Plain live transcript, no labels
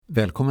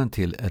Välkommen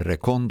till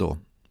Recondo,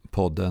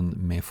 podden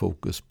med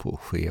fokus på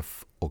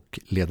chef och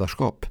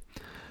ledarskap.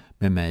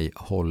 Med mig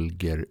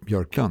Holger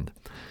Björklund.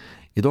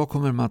 Idag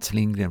kommer Mats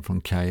Lindgren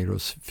från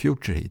Kairos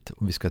Future hit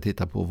och vi ska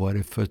titta på vad är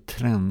det för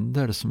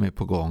trender som är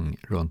på gång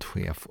runt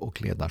chef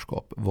och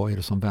ledarskap. Vad är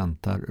det som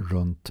väntar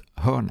runt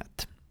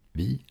hörnet?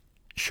 Vi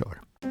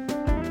kör!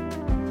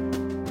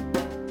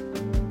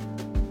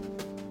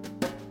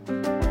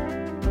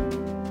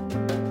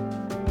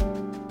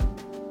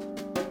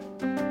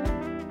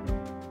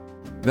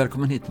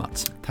 Välkommen hit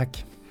Mats.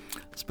 Tack.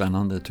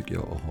 Spännande tycker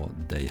jag att ha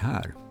dig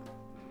här.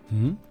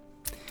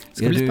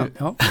 Ska bli spännande.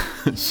 Ja.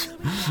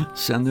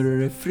 Känner du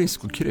dig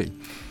frisk och kry?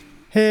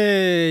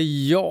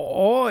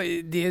 Ja,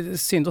 det är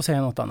synd att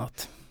säga något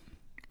annat.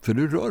 För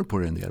du rör på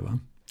dig en del va?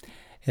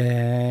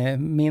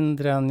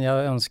 Mindre än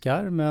jag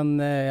önskar,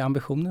 men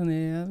ambitionen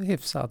är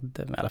hyfsad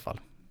i alla fall.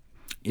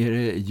 Är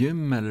det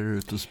gym eller är du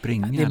ute och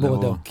springa? Det är eller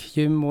både och.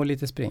 Gym och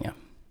lite springa.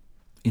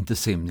 Inte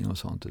simning och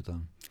sånt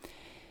utan?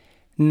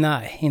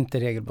 Nej, inte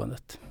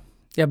regelbundet.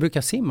 Jag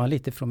brukar simma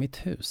lite från mitt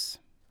hus.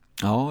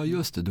 Ja,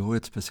 just det. Du har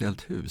ett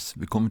speciellt hus.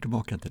 Vi kommer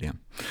tillbaka till det.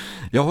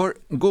 Jag har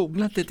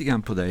googlat lite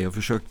grann på dig och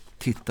försökt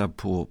titta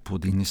på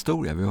din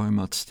historia. Vi har ju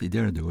mötts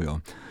tidigare, du och jag.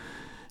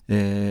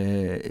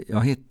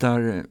 Jag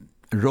hittar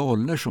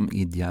roller som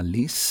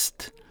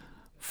idealist,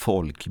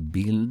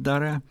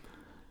 folkbildare,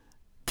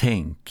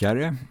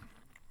 tänkare,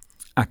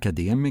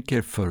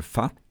 akademiker,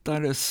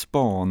 författare,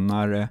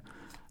 spanare,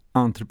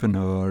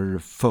 entreprenör,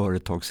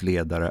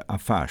 företagsledare,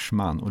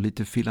 affärsman och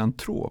lite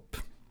filantrop.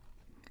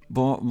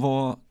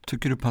 Vad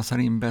tycker du passar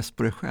in bäst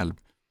på dig själv?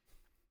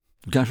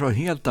 Du kanske har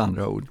helt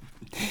andra ord.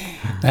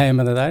 Nej,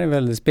 men det där är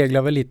väl, det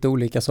speglar väl lite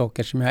olika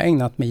saker som jag har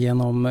ägnat mig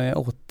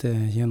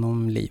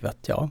genom livet,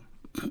 ja.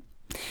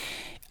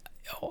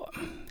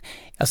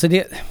 Alltså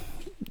det,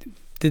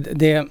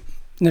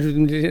 när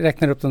du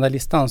räknar upp den där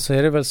listan så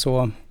är det väl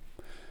så.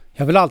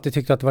 Jag har väl alltid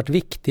tyckt att det varit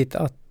viktigt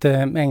att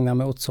ägna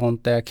mig åt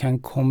sånt där jag kan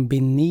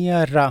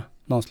kombinera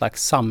någon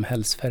slags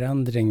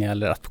samhällsförändring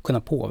eller att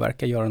kunna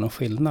påverka, göra någon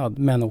skillnad,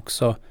 men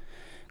också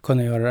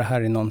kunna göra det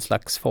här i någon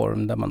slags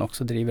form där man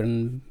också driver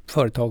en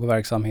företag och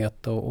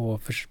verksamhet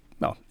och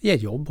ger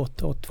jobb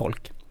åt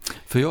folk.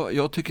 För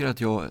jag tycker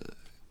att jag,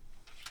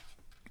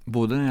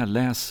 både när jag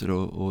läser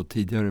och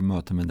tidigare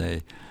möten med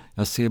dig,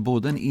 jag ser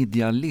både en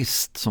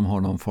idealist som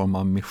har någon form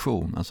av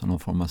mission, alltså någon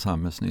form av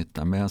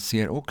samhällsnytta, men jag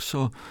ser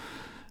också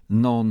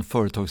någon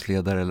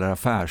företagsledare eller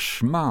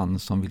affärsman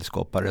som vill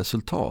skapa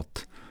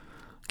resultat.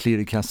 Klirr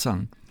i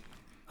kassan.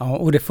 Ja,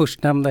 och det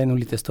förstnämnda är nog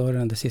lite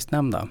större än det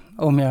sistnämnda.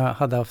 Om jag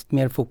hade haft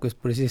mer fokus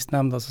på det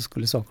sistnämnda så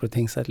skulle saker och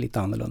ting se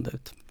lite annorlunda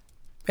ut.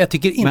 Jag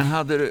tycker inte.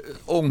 Men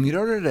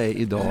ångrar du dig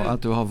idag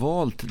att du har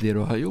valt det du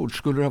har gjort?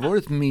 Skulle du ha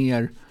varit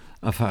mer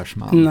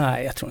affärsman?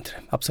 Nej, jag tror inte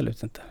det.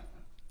 Absolut inte.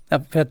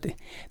 Ja, för att,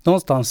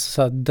 någonstans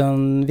så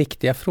den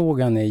viktiga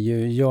frågan är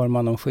ju, gör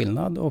man någon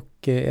skillnad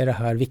och är det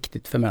här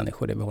viktigt för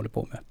människor det vi håller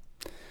på med?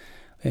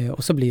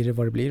 Och så blir det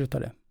vad det blir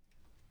utav det.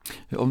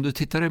 Om du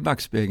tittar i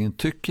backspegeln,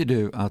 tycker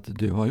du att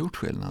du har gjort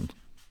skillnad?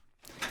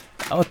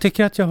 Jag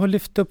tycker att jag har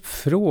lyft upp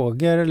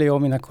frågor, eller jag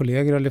och mina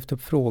kollegor har lyft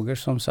upp frågor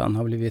som sedan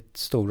har blivit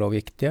stora och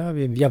viktiga.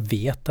 Jag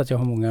vet att jag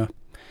har många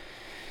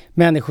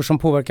människor som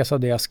påverkas av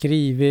det jag har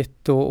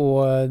skrivit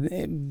och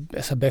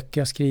böcker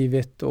jag har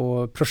skrivit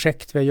och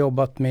projekt vi har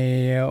jobbat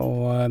med,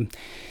 och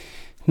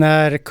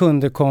när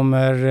kunder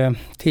kommer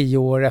 10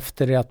 år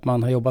efter det att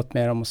man har jobbat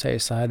med dem och säger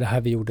så här, det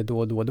här vi gjorde då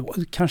och då.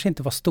 Det kanske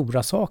inte var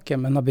stora saker,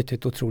 men har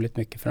betytt otroligt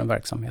mycket för en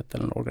verksamhet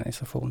eller en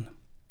organisation.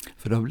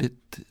 För det har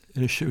blivit,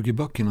 är det 20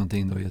 böcker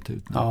någonting du har gett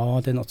ut nu?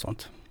 Ja, det är något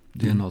sånt.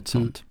 Det är något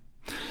sånt.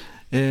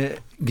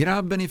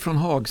 Grabben ifrån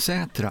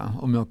Hagsätra,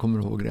 om jag kommer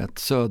ihåg rätt,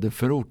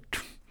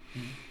 söderförort.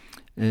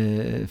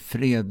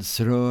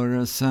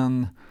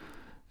 Fredsrörelsen,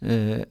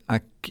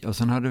 och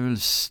sen hade väl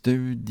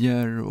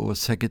studier och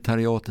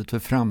sekretariatet för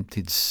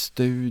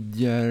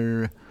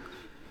framtidsstudier.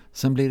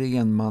 Sen blir det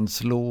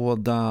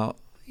enmanslåda,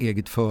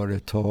 eget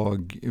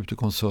företag, ut och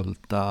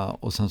konsulta,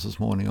 och sen så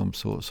småningom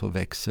så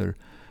växer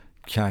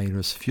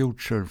Kairos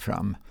Future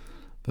fram.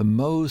 The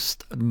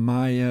most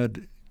admired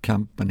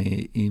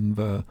company in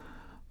the,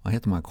 vad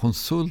heter man,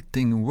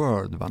 consulting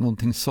world, va?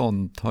 Någonting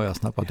sånt har jag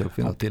snappat upp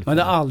vid något tillfälle. Men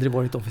det har aldrig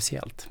varit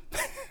officiellt.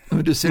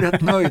 Men du ser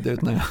rätt nöjd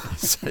ut när jag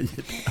säger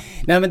det.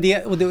 Nej, men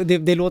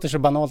det låter så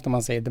banalt om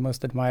man säger the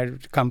most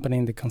admired company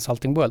in the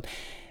consulting world.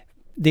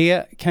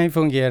 Det kan ju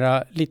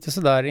fungera lite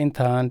sådär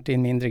internt i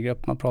en mindre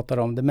grupp, man pratar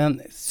om det.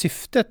 Men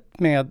syftet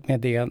med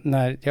det,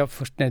 när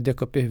det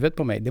dök upp i huvudet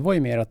på mig, det var ju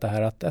mer att det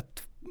här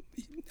att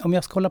om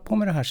jag ska hålla på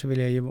med det här så vill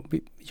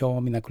jag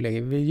och mina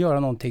kollegor vill göra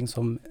någonting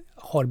som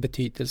har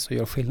betydelse och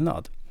gör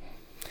skillnad.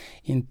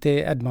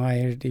 Inte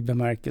admired i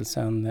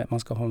bemärkelsen man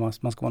ska vara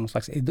någon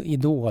slags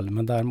idol,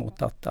 men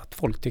däremot att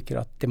folk tycker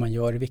att det man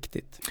gör är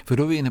viktigt. För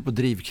då är vi inne på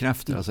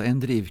drivkrafter. Alltså en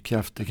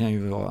drivkraft det kan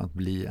ju vara att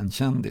bli en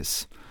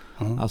kändis.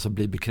 Alltså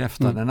bli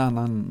bekräftad. En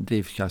annan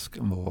drivkraft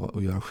kan vara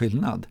att göra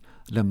skillnad.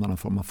 Lämna någon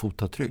form av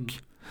fotavtryck.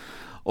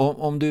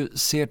 Om du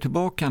ser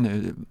tillbaka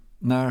nu,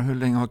 hur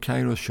länge har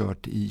Kairos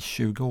kört? I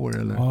 20 år?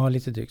 Eller? Ja,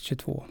 lite drygt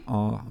 22.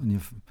 Ja,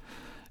 ungefär.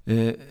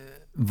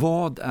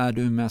 Vad är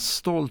du mest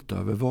stolt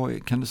över?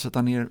 Kan du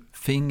sätta ner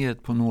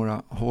fingret på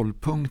några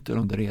hållpunkter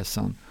under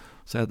resan?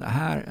 Säga att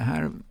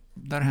här,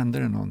 där hände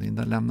det någonting,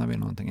 där lämnar vi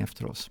någonting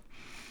efter oss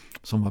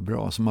som var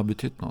bra, som har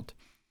betytt något.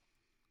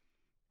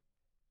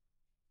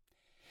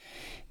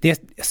 Det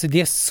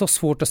är så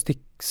svårt att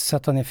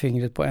sätta ner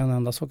fingret på en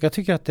enda sak. Jag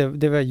tycker att det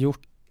vi har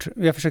gjort,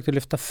 vi har försökt att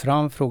lyfta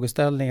fram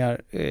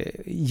frågeställningar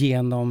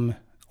genom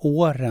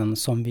åren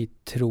som vi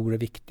tror är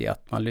viktiga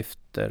att man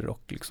lyfter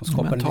och liksom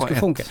skapar en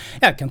diskussion.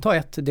 Jag kan ta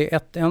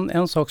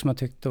en sak som jag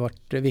tyckte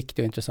varit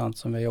viktig och intressant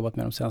som vi har jobbat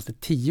med de senaste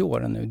 10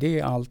 åren nu. Det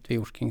är allt vi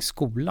gjort kring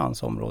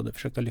skolans område.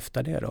 Försökt att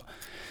lyfta det då.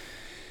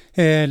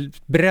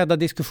 Bredda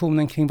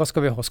diskussionen kring vad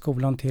ska vi ha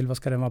skolan till, vad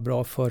ska den vara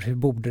bra för, hur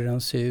borde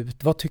den se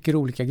ut, vad tycker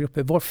olika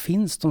grupper, var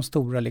finns de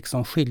stora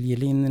liksom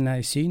skiljelinjerna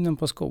i synen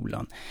på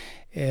skolan.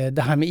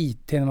 Det här med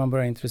IT när man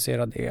börjar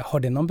intressera det, har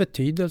det någon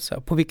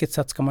betydelse? På vilket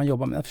sätt ska man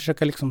jobba med att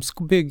försöka liksom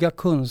bygga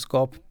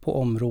kunskap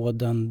på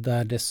områden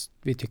där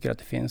vi tycker att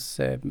det finns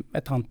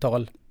ett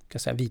antal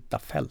vita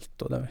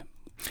fält. Och där.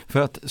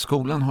 För att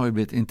skolan har ju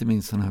blivit, inte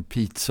minst den här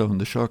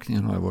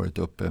PISA-undersökningen har ju varit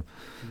uppe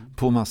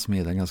på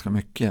massmedia ganska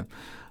mycket.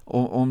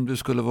 Och om du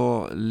skulle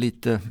vara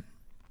lite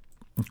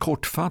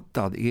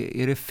kortfattad,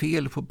 är det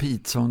fel på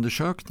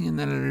PISA-undersökningen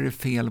eller är det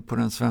fel på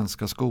den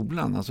svenska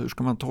skolan? Alltså hur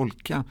ska man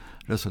tolka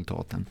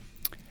resultaten?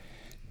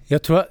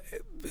 Jag tror,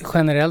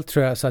 generellt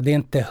tror jag så att det är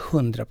inte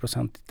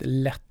 100%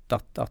 lätt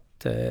att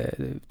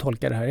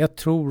tolka det här. Jag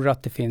tror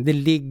att det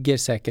ligger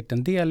säkert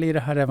en del i det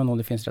här, även om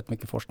det finns rätt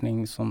mycket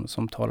forskning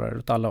som talar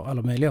åt alla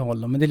möjliga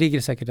håll. Men det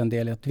ligger säkert en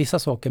del i att vissa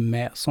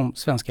saker som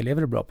svenska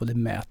elever är bra på, det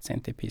mäts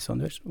inte i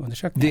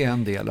PISA-undersökningen. Det är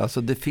en del,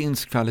 alltså det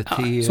finns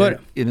kvaliteter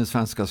i den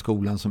svenska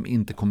skolan som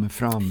inte kommer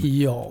fram.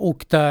 Ja,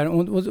 och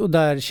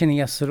där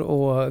kineser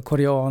och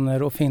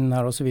koreaner och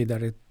finnar och så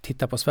vidare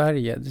tittar på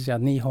Sverige. Det vill säga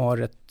att ni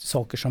har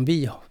saker som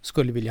vi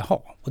skulle vilja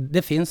ha, och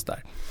det finns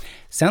där.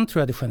 Sen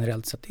tror jag det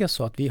generellt sett är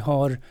så att vi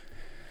har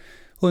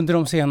under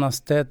de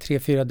senaste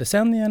 3-4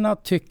 decennierna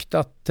tyckt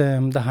att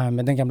det här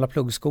med den gamla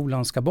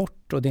pluggskolan ska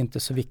bort och det är inte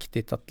så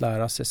viktigt att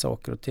lära sig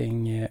saker och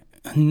ting,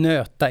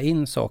 nöta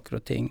in saker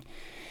och ting,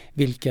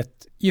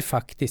 vilket ju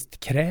faktiskt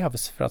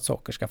krävs för att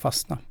saker ska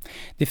fastna.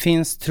 Det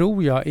finns,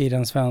 tror jag, i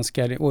den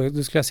svenska, och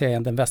då skulle jag säga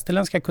den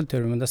västerländska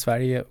kulturen, men där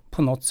Sverige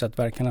på något sätt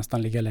verkar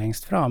nästan ligga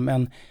längst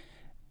fram,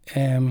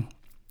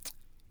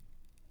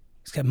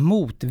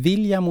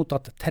 motvilja mot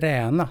att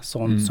träna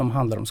sånt som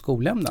handlar om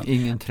skolämnen.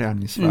 Ingen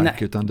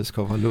träningsverk utan det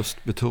ska vara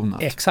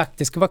lustbetonat. Exakt,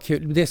 det ska vara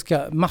kul.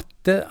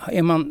 Matte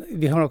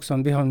vi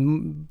har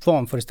en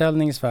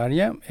vanföreställning i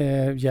Sverige.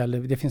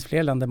 Det finns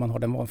fler länder man har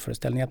den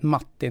vanföreställningen att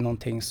matte är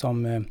någonting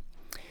som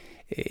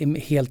är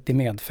helt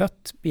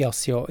medfött.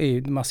 I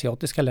de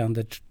asiatiska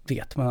länder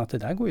vet man att det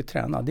där går ju att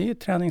träna. Det är ju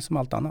träning som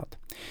allt annat.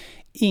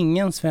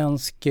 Ingen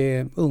svensk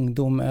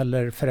ungdom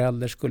eller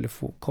förälder skulle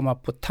få komma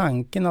på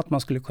tanken att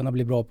man skulle kunna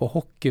bli bra på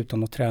hockey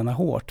utan att träna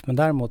hårt. Men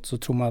däremot så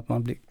tror man att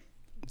man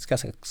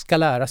ska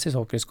lära sig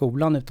saker i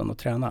skolan utan att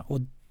träna. Och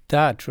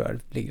där tror jag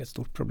det ligger ett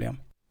stort problem.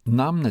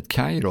 Namnet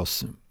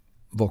Kairos,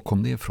 var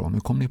kom det ifrån?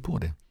 Hur kom ni på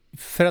det?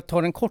 För att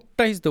ta den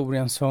korta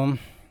historien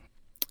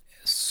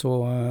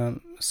så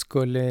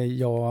skulle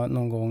jag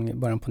någon gång i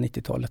början på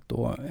 90-talet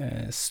då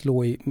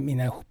slå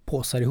mina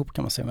påsar ihop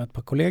kan man säga med ett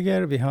par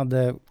kollegor. Vi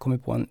hade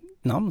kommit på en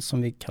namn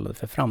som vi kallade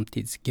för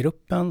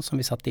Framtidsgruppen som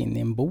vi satte in i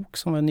en bok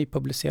som var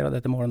nypublicerad,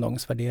 hette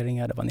Morgondagens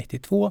värderingar, det var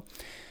 92.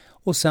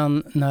 Och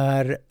sen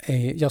när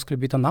jag skulle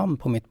byta namn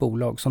på mitt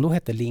bolag som då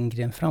hette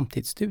Lindgren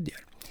Framtidsstudier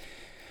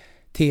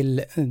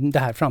till det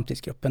här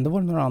Framtidsgruppen, då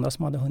var det några andra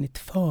som hade hunnit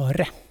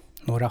före.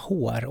 Några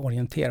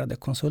HR-orienterade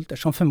konsulter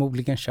som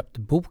förmodligen köpt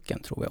boken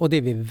tror jag. Och det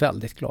är vi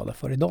väldigt glada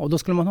för idag. Och då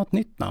skulle man ha ett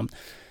nytt namn.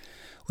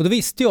 Och då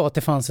visste jag att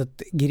det fanns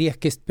ett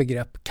grekiskt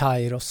begrepp,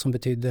 kairos, som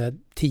betydde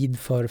tid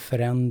för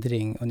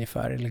förändring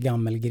ungefär. Eller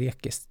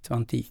gammelgrekiskt,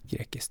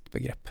 antikgrekiskt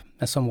begrepp.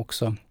 Men som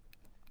också...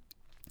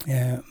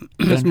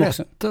 den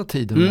rätta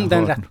tiden.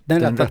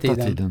 Den rätta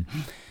tiden.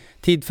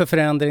 Tid för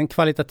förändring,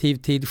 kvalitativ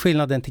tid.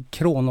 Skillnaden till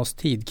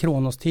kronostid.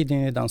 Kronostiden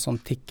är den som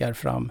tickar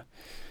fram.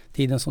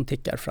 Tiden som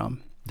tickar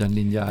fram. Den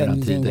linjära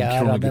tiden,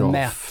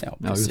 kronograf. Ja,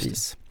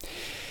 precis.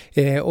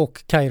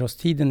 Och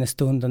Kairos-tiden är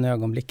stunden,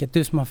 ögonblicket.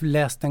 Du som har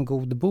läst en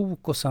god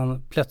bok och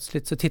sen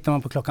plötsligt så tittar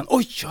man på klockan.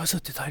 Oj, jag har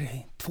suttit här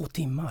i 2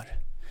 timmar.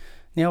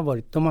 De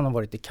har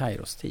varit i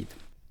Kairos-tid.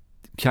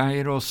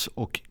 Kairos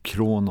och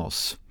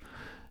Kronos.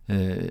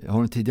 Jag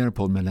har en tidigare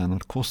podd med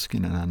Lennart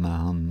Koskinen när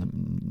han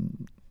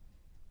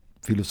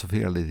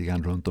filosoferade lite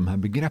grann runt de här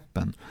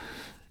begreppen.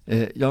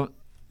 Jag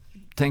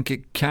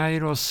tänker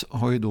Kairos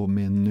har ju då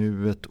med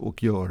nuet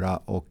att göra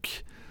och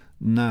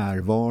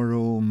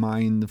närvaro,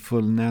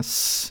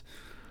 mindfulness,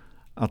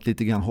 att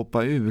lite grann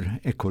hoppa ur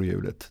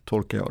ekorrhjulet,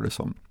 tolkar jag det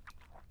som.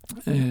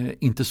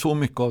 Inte så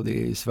mycket av det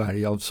i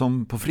Sverige,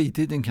 som på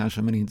fritiden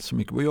kanske, men inte så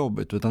mycket på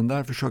jobbet, utan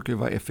där försöker vi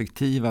vara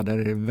effektiva, där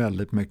är det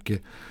väldigt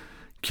mycket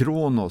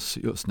kronos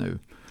just nu.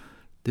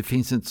 Det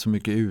finns inte så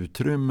mycket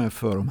utrymme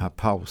för de här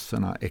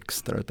pauserna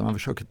extra, utan man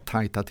försöker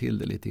tajta till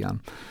det lite grann.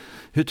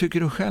 Hur tycker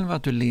du själv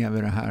att du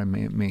lever det här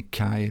med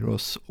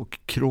Kairos och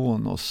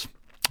Kronos?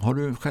 Har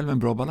du själv en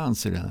bra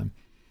balans i det här?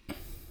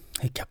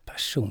 Vilka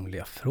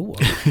personliga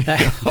frågor.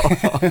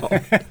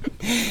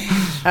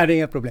 Nej, det är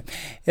inga problem.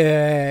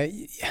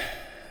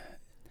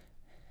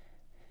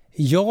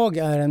 Jag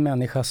är en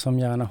människa som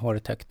gärna har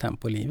ett högt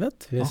tempo i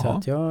livet. Det vill säga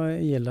att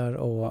jag gillar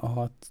att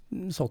ha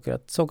saker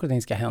och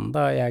ting ska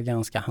hända. Jag är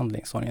ganska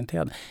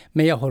handlingsorienterad.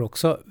 Men jag har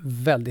också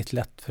väldigt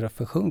lätt för att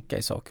försjunka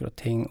i saker och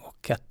ting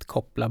och att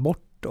koppla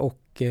bort.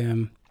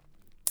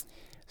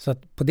 Så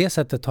att på det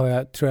sättet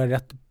tror jag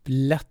rätt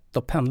lätt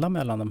att pendla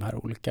mellan de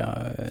här olika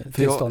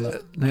tillstånden.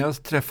 När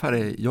jag träffar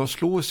dig, jag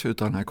slås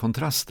ut av den här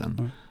kontrasten.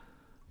 Mm.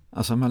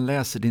 Alltså man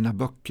läser dina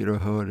böcker och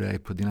hör dig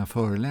på dina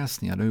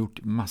föreläsningar. Du har gjort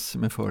massor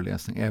med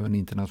föreläsningar, även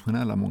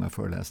internationella många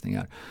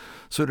föreläsningar.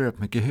 Så är det rätt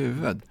mycket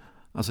huvud.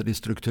 Alltså det är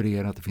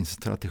strukturerat, det finns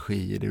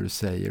strategier, det du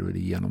säger och det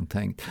är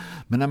genomtänkt.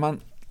 Men när man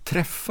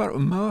träffar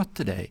och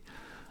möter dig,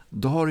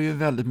 då har du ju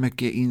väldigt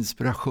mycket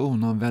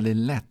inspiration och en väldigt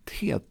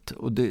lätthet.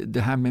 Och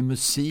det här med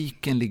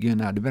musiken ligger ju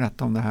nära. Du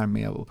berättar om det här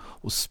med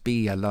att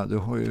spela. Du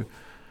har ju,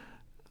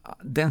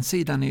 den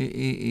sidan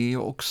är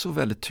också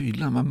väldigt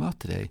tydlig när man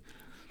möter dig.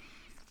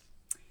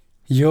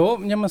 Ja,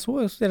 men så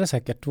är det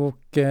säkert.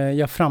 Och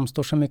jag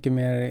framstår så mycket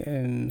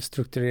mer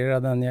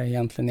strukturerad än jag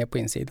egentligen är på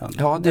insidan.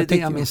 Ja, det är det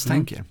jag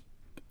misstänker.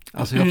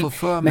 Alltså jag får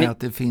för mig att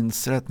det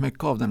finns rätt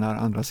mycket av den här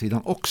andra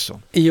sidan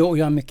också. Jo,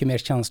 jag har mycket mer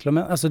känslor.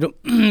 Men alltså de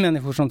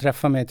människor som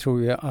träffar mig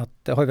tror ju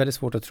att, har väldigt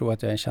svårt att tro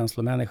att jag är en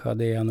känslomänniska.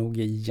 Det är jag nog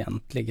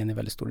egentligen i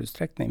väldigt stor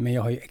utsträckning. Men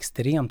jag har ju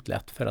extremt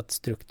lätt för att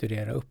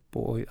strukturera upp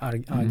och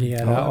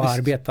agera och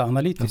arbeta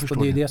analytiskt. Och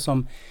det är ju det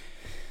som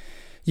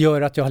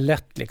gör att jag har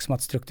lätt liksom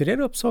att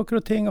strukturera upp saker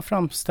och ting och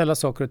framställa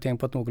saker och ting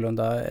på ett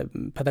någorlunda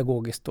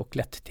pedagogiskt och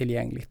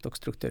lättillgängligt och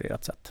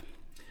strukturerat sätt.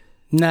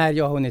 När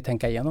jag har hunnit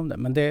tänka igenom det.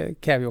 Men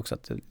det kräver ju också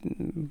att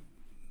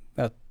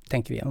jag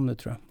tänker igenom det,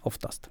 tror jag,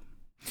 oftast.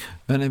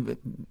 Men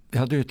vi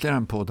hade ytterligare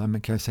en podd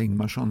med Kajsa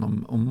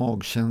Ingmarsson om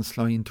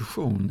magkänsla och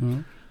intuition.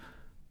 Mm.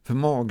 För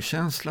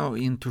magkänsla och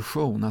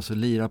intuition, alltså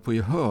lira på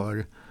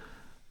gehör,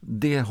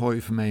 det har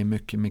ju för mig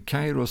mycket med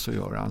Kairos att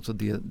göra. Alltså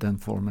den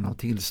formen av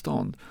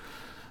tillstånd.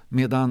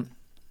 Medan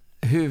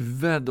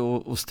huvud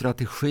och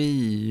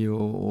strategi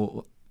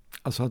och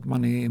alltså att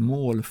man är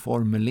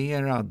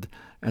målformulerad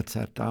etc.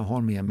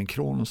 har mer med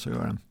Kronos att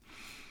göra.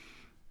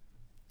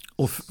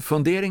 Och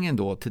funderingen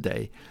då till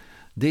dig,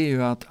 det är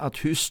ju att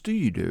hur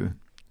styr du?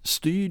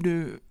 Styr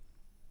du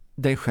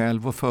dig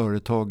själv och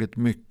företaget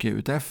mycket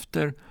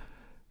utefter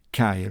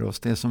Kairos,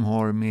 det som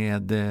har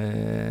med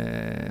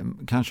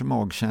kanske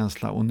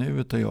magkänsla och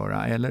nuet att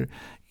göra? Eller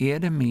är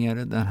det mer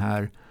den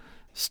här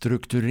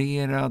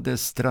strukturerade,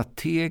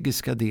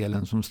 strategiska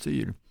delen som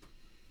styr?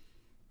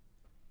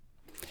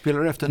 Spelar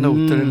du efter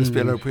noter eller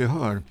spelar du på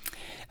gehör?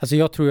 Alltså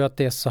jag tror att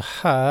det är så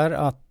här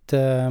att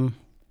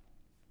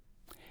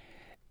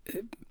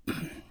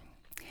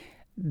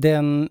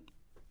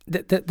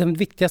den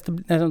viktigaste,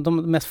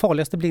 de mest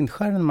farligaste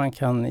blindskärmen man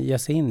kan ge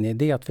sig in i,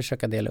 det är att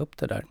försöka dela upp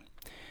det där.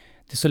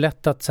 Det är så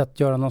lätt att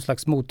göra någon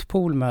slags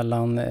motpol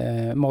mellan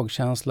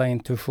magkänsla,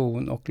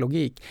 intuition och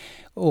logik.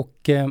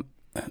 Och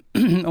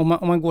om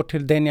man går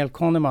till Daniel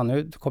Kahneman,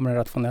 nu kommer det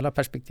rationella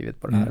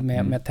perspektivet på det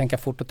här med tänka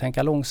fort och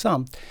tänka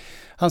långsamt.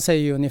 Han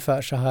säger ju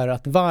ungefär så här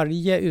att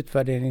varje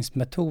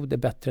utvärderingsmetod är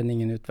bättre än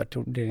ingen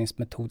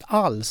utvärderingsmetod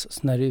alls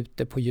när du är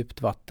ute på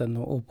djupt vatten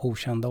och på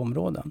okända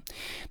områden.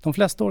 De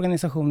flesta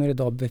organisationer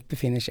idag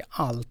befinner sig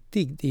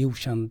alltid i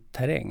okänd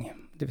terräng.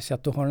 Det vill säga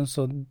att du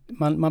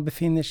har man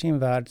befinner sig i en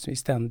värld som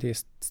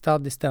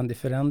är ständig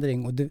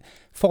förändring, och det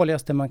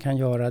farligaste man kan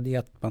göra är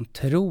att man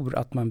tror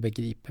att man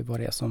begriper vad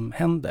det är som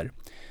händer.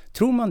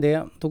 Tror man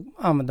det, då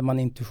använder man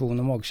intuition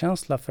och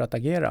magkänsla för att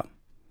agera.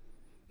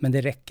 Men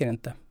det räcker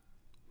inte.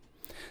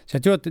 Så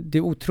jag tror att det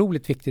är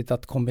otroligt viktigt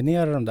att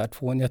kombinera de där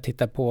två. När jag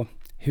tittar på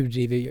hur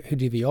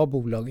driver jag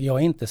bolag. Jag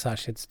är inte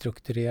särskilt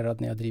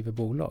strukturerad när jag driver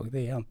bolag. Det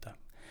är jag inte.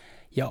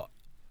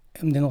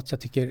 Om det är något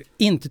jag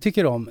inte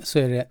tycker om, så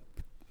är det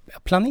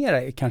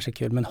planera är kanske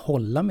kul, men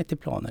hålla mig till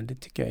planer, det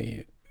tycker jag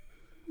är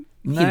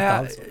inte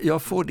alls.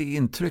 Jag får det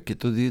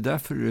intrycket, och det är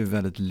därför du är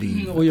väldigt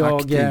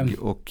livaktig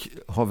och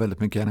har väldigt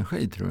mycket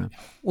energi, tror jag.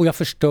 Och jag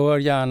förstör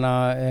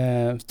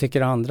gärna,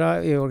 tycker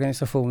andra i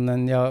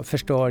organisationen, jag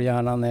förstör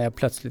gärna när jag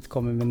plötsligt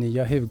kommer med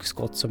nya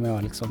hugskott som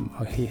jag liksom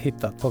har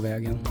hittat på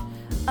vägen.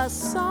 A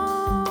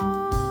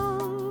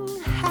song,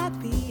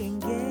 happy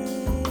and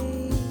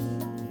gay,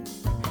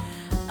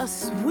 a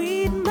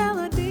sweet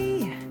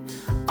melody,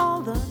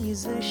 all the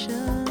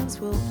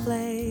musicians will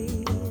play,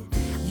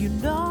 you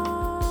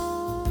know,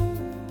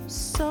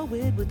 so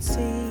it would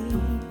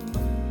seem.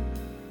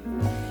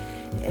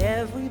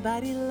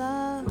 Everybody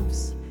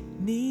loves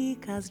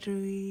Nika's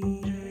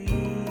dream.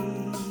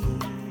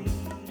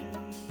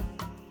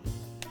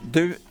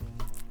 Du,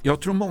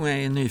 jag tror många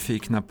är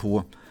nyfikna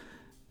på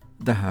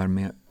det här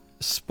med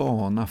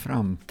spana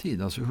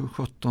framtid. Alltså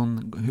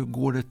hur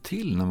går det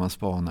till när man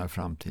spanar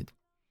framtid?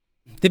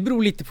 Det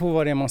beror lite på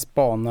vad det är man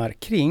spanar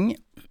kring.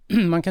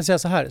 Man kan säga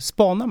så här,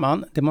 spanar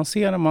man, det man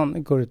ser när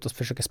man går ut och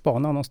försöker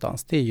spana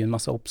någonstans, det är ju en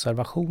massa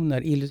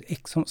observationer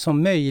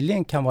som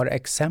möjligen kan vara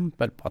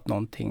exempel på att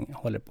någonting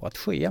håller på att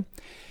ske.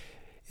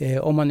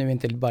 Om man nu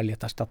inte bara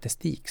letar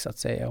statistik så att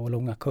säga och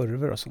långa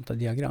kurvor och sånt där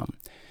diagram.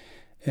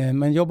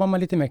 Men jobbar man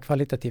lite mer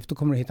kvalitativt då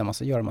kommer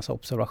du göra massa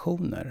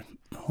observationer.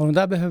 Och de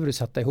där behöver du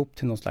sätta ihop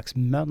till någon slags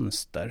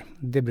mönster.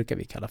 Det brukar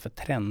vi kalla för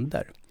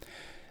trender.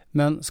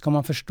 Men ska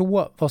man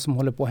förstå vad som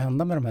håller på att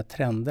hända med de här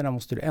trenderna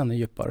måste du ännu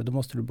djupare. Då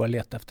måste du börja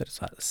leta efter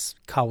så här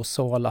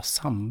kausala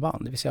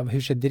samband. Det vill säga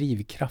hur ser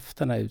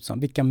drivkrafterna ut som?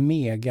 Vilka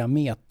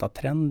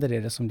metatrender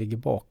är det som ligger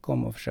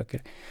bakom och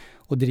försöker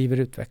och driver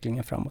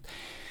utvecklingen framåt?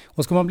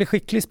 Och ska man bli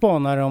skicklig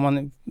spanare om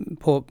man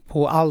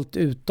på allt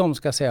utom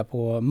ska säga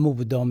på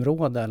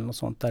modeområde eller något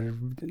sånt där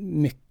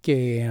mycket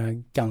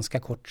är ganska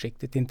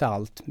kortsiktigt, inte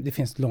allt. Det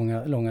finns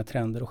långa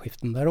trender och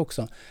skiften där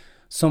också.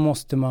 Så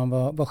måste man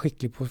vara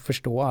skicklig på att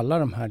förstå alla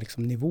de här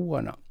liksom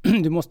nivåerna.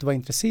 Du måste vara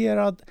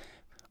intresserad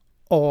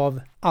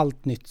av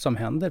allt nytt som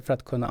händer för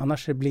att kunna,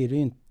 annars är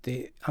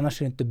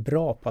det inte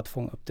bra på att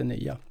fånga upp det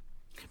nya.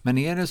 Men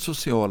är det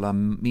sociala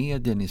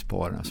medier ni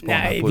sparar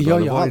Nej, på? vi gör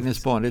ju vad är allt. det ni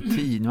sparar? Det är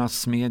tid,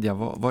 massmedia.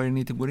 Vad är det ni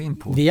inte går in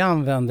på? Vi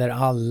använder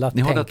alla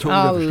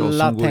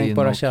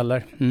tänkbara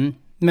källor.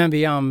 Men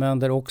vi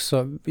använder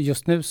också,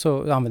 just nu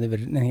så använder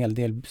vi en hel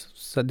del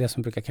det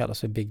som brukar kallas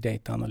för big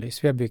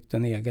data-analys. Vi har byggt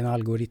en egen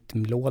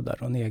algoritmlåda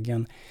och en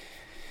egen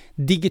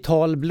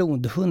digital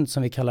blodhund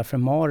som vi kallar för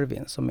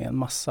Marvin, som är en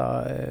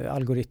massa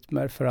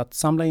algoritmer för att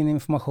samla in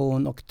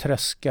information och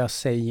tröska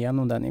sig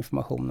igenom den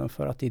informationen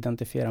för att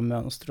identifiera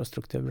mönster och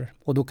strukturer.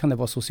 Och då kan det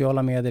vara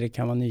sociala medier, det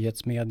kan vara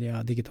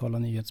nyhetsmedia, digitala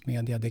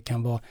nyhetsmedia, det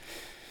kan vara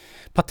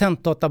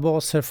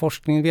patentdatabaser,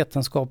 forskning,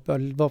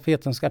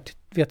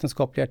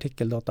 vetenskapliga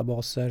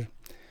artikeldatabaser,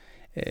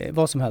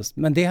 vad som helst.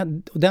 Men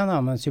den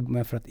används ju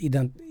med för att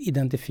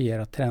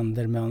identifiera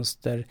trender,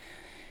 mönster,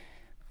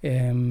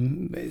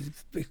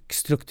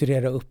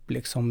 strukturera upp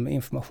liksom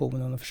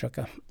informationen och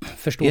försöka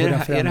förstå hur den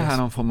förändras. Är det här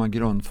någon form av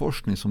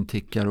grundforskning som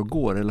tickar och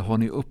går, eller har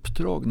ni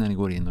uppdrag när ni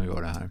går in och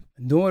gör det här?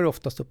 Då är det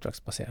oftast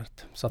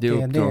uppdragsbaserat. Så att det är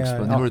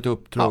uppdragsbaserat. Ni har ett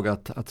uppdrag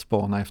att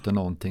spana efter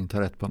någonting,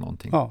 ta rätt på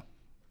någonting. Ja.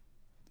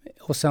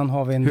 Och sen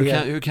har vi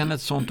hur kan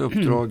ett sånt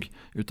uppdrag,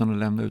 utan att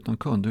lämna ut någon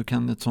kund, hur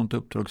kan ett sånt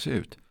uppdrag se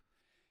ut?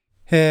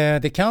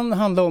 Det kan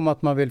handla om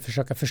att man vill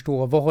försöka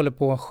förstå vad håller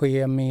på att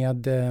ske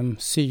med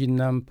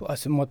synen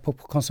på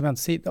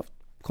konsumentsidan.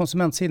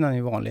 Konsumentsidan är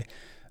ju vanlig.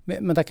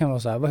 Men det kan vara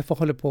så här, vad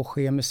håller på att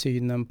ske med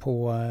synen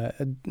på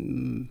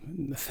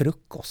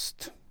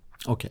frukost?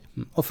 Okay.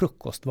 Och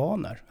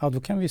frukostvanor. Ja,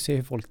 då kan vi se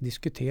hur folk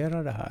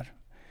diskuterar det här.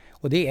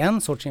 Och det är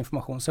en sorts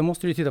information. Sen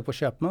måste du titta på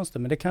köpmönster,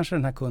 men det kanske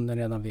den här kunden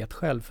redan vet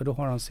själv, för då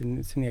har han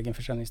sin egen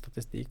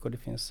försäljningsstatistik och det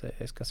finns,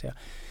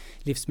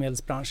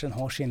 livsmedelsbranschen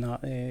har sina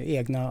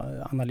egna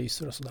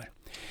analyser och sådär.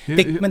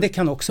 Men det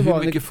kan också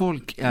hur mycket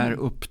folk är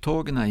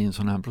upptagna i en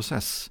sån här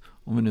process?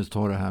 Om vi nu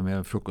tar det här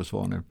med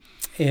frukostvanor.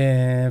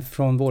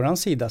 Från våran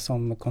sida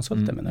som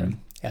konsulter menar du?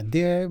 Ja,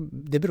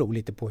 det beror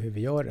lite på hur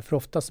vi gör det. För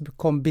oftast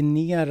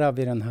kombinerar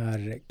vi den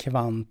här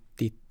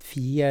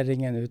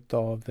kvantifieringen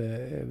utav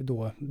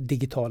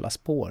digitala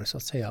spår så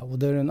att säga. Och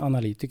det är en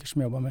analytiker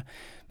som jobbar med.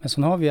 Men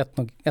så har vi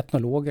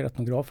etnologer,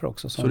 etnografer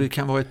också. Så det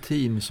kan vara ett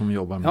team som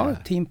jobbar med det? Ja,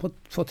 ett team på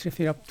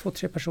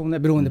 2-3 personer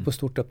beroende på hur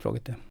stort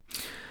uppdraget är.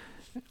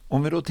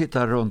 Om vi då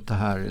tittar runt det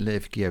här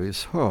Leif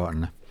GW:s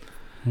hörn.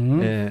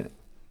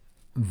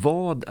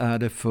 Vad är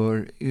det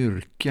för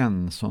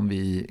yrken som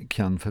vi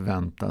kan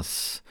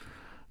förväntas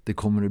det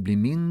kommer att bli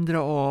mindre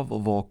av,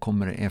 och vad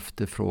kommer det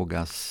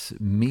efterfrågas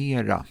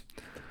mera?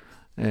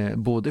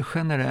 Både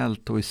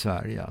generellt och i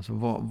Sverige. Alltså,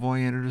 vad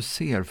är det du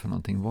ser för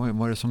någonting?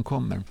 Vad är det som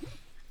kommer?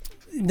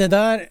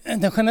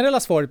 Det generella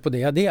svaret på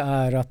det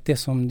är att det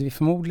som vi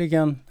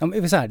förmodligen...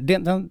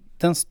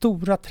 Den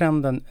stora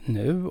trenden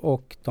nu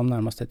och de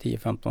närmaste 10,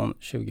 15,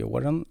 20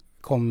 åren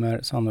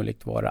kommer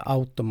sannolikt vara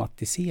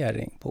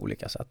automatisering på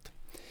olika sätt.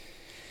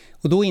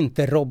 Och då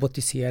inte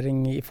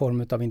robotisering i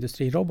form av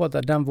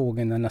industrirobotar. Den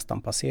vågen är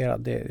nästan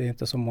passerad. Det är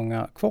inte så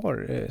många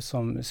kvar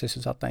som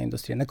sysselsatta i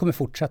industrin. Den kommer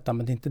fortsätta,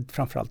 men det är inte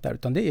framförallt där.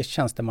 Utan det är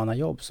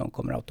tjänstemannajobb som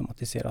kommer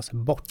automatiseras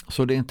bort.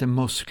 Så det är inte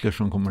muskler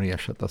som kommer att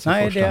ersättas i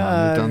första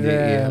hand, utan det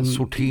är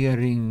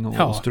sortering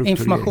och strukturering?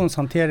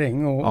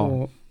 Informationshantering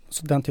och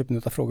så den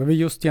typen av frågor. Vi har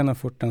just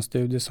genomfört en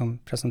studie som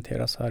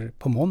presenteras här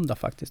på måndag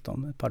faktiskt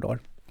om ett par dagar.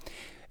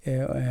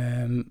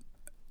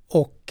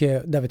 Och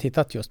där vi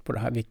tittat just på det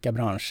här, vilka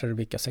branscher,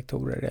 vilka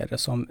sektorer är det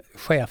som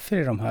chefer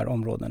i de här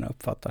områdena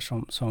uppfattar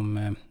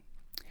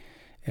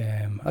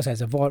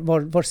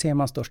var ser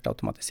man största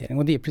automatisering?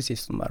 Och det är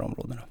precis de där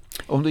områdena.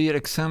 Om du ger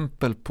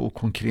exempel på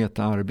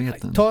konkreta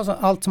arbeten? Ta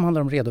allt som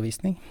handlar om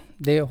redovisning.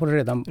 Det håller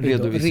redan...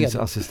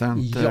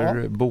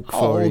 Redovisningsassistenter,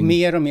 bokföring.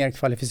 Och mer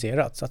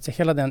kvalificerat. Så att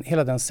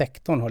hela den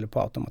sektorn håller på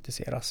att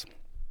automatiseras.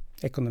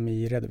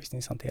 Ekonomi,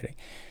 redovisningshantering.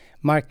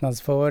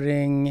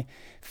 Marknadsföring,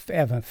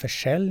 även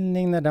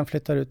försäljning när den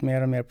flyttar ut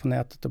mer och mer på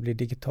nätet och blir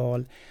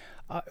digital.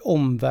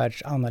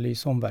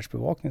 Omvärldsanalys,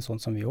 omvärldsbevakning,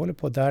 sånt som vi håller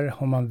på. Där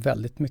har man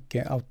väldigt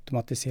mycket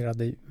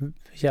automatiserade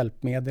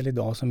hjälpmedel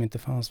idag som inte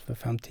fanns för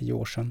 5-10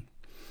 år sedan.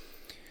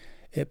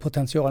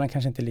 Potentialen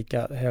kanske inte är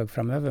lika hög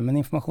framöver, men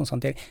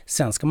informationshantering.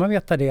 Sen ska man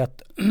veta det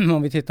att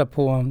om vi tittar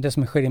på det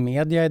som sker i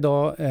media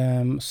idag,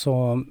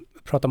 så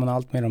pratar man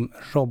allt mer om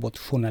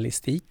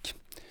robotjournalistik.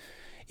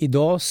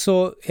 Idag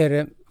så är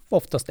det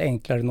oftast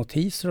enklare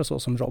notiser och så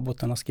som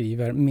robotarna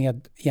skriver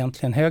med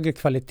egentligen högre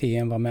kvalitet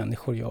än vad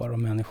människor gör. Och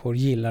människor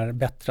gillar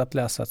bättre att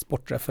läsa ett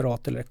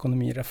sportreferat eller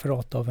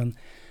ekonomireferat av en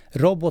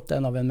robot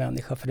än av en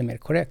människa, för det är mer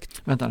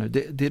korrekt. Vänta nu,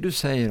 det du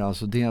säger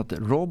alltså det är att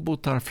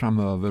robotar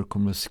framöver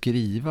kommer att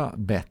skriva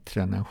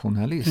bättre än en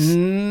journalist?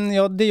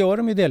 Ja, det gör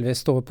de ju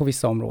delvis då på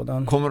vissa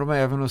områden. Kommer de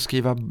även att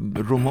skriva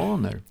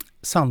romaner?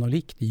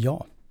 Sannolikt,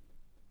 ja.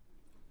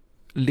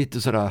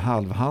 Lite sådär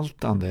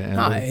halvhaltande?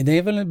 Eller? Nej,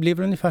 det blir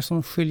väl ungefär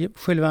som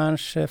Jules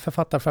Vernes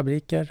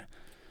författarfabriker.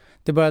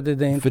 För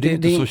det är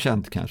inte så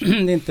känt kanske?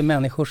 Det är inte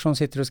människor som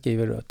sitter och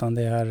skriver, utan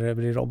det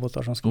blir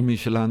robotar som skriver. Och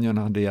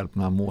Michelangelo hade hjälpt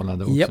när han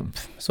målade också. Japp,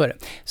 så är det.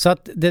 Så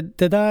att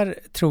det där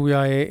tror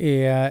jag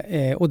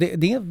är och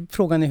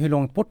frågan är hur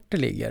långt bort det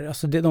ligger.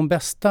 Alltså de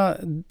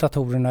bästa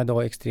datorerna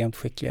idag är extremt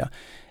skickliga.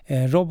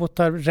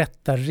 Robotar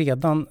rättar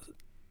redan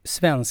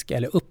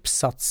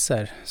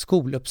eller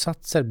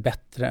skoluppsatser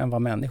bättre än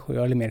vad människor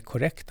gör, eller mer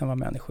korrekt än vad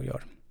människor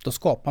gör. Då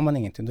skapar man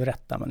ingenting, då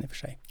rättar man i och för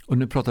sig. Och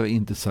nu pratar vi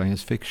inte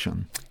science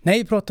fiction. Nej,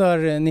 vi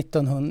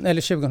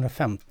pratar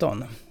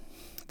 2015.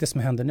 Det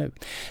som händer nu.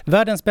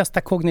 Världens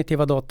bästa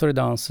kognitiva dator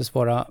idag anses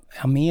vara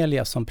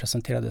Amelia, som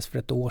presenterades för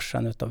ett år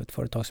sedan av ett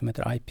företag som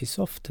heter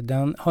IPsoft.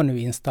 Den har nu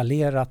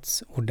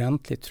installerats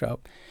ordentligt, tror jag,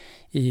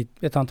 i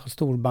ett antal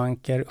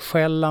storbanker.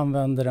 Shell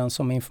använder den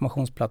som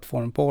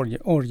informationsplattform på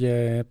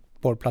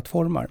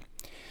oljeborrplattformar.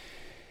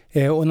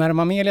 Och när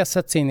Amelia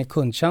sätts in i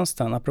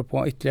kundtjänsten,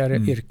 apropå ytterligare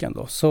yrken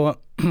då, så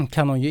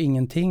kan hon ju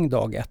ingenting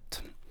dag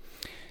 1.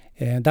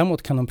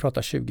 Däremot kan hon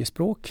prata 20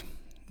 språk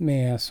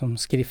som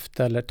skrift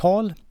eller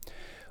tal.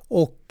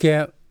 Och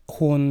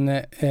hon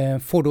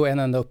får då en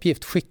enda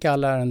uppgift, skicka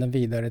alla ärenden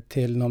vidare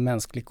till någon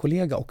mänsklig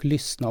kollega och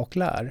lyssna och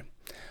lär.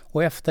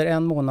 Och efter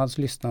en månads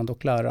lyssnande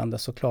och lärande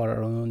så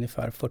klarar hon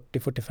ungefär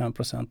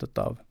 40-45%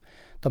 av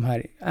de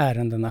här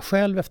ärendena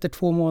själv. Efter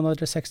 2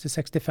 månader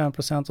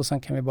 60-65%, och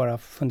sen kan vi bara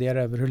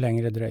fundera över hur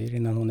länge det dröjer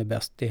innan hon är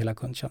bäst i hela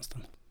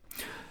kundtjänsten.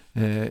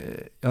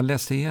 Jag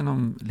läste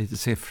igenom lite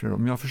siffror.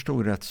 Om jag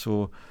förstod rätt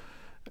så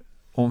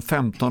om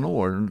 15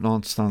 år,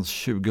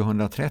 någonstans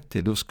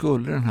 2030, då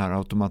skulle den här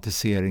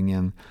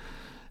automatiseringen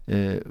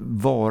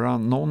vara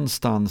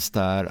någonstans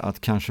där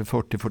att kanske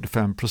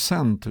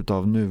 40-45%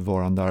 av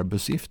nuvarande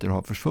arbetsuppgifter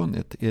har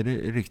försvunnit. Är det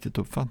riktigt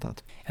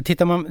uppfattat?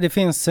 Tittar man, det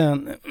finns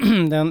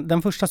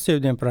den första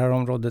studien på det här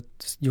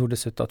området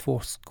gjordes av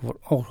 2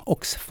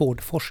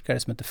 Oxford-forskare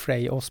som heter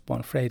Frey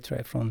Osborne. Frey tror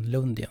jag är från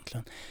Lund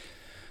egentligen.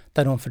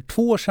 Där de för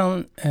 2 år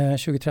sedan,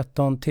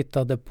 2013,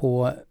 tittade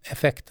på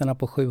effekterna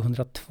på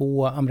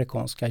 702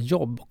 amerikanska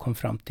jobb och kom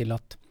fram till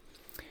att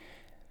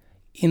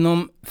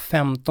inom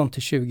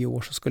 15-20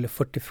 år så skulle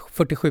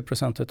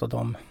 47% av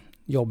de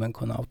jobben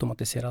kunna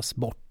automatiseras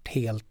bort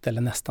helt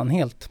eller nästan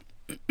helt.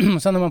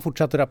 Sen har man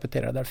fortsatt att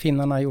rapportera där.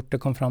 Finnarna har gjort det,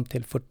 kom fram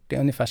till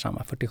ungefär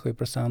samma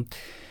 47%.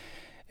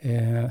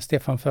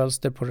 Stefan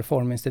Fölster på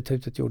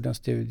Reforminstitutet gjorde en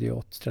studie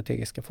åt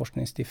Strategiska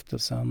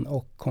forskningsstiftelsen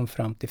och kom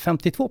fram till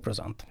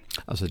 52%.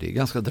 Alltså det är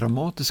ganska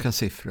dramatiska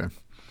siffror,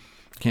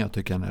 kan jag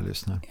tycka när jag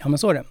lyssnar. Ja, men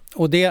så är det.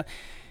 Och det,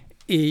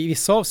 i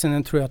vissa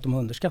avseenden tror jag att de har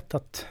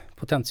underskattat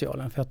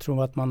potentialen. För jag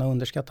tror att man har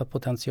underskattat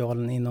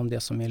potentialen inom det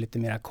som är lite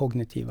mer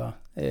kognitiva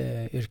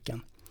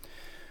yrken.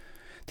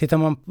 Tittar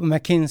man på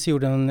McKinsey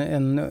gjorde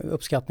en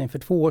uppskattning för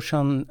 2 år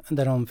sedan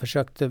där de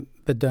försökte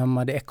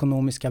bedöma det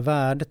ekonomiska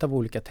värdet av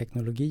olika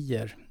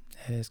teknologier.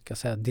 Ska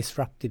säga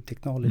disruptive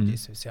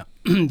technologies, det vill säga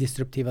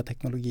disruptiva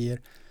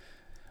teknologier.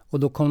 Och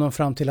då kom de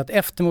fram till att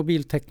efter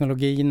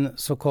mobilteknologin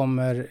så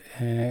kommer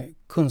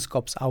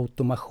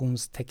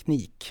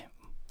kunskapsautomationsteknik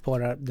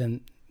vara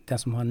den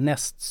som har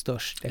näst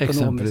störst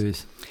ekonomiskt.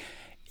 Exempelvis?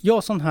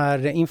 Ja, sån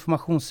här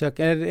informationssök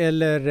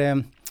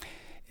eller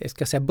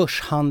ska säga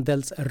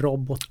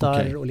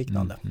börshandelsrobotar och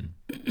liknande.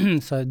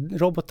 Så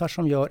robotar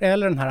som gör,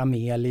 eller den här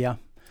Amelia,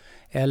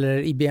 eller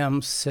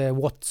IBMs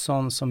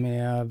Watson som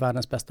är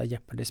världens bästa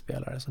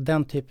Jeopardy-spelare. Så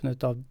den typen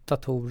av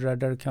datorer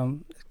där du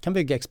kan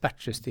bygga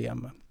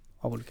expertsystem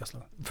av olika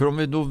slag. För om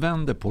vi då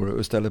vänder på det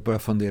och istället börjar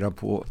fundera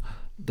på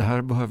det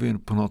här behöver ju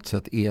på något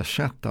sätt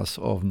ersättas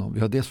av någon. Vi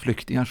har dels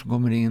flyktingar som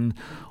kommer in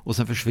och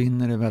sen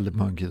försvinner det väldigt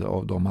mycket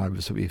av de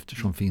arbetsuppgifter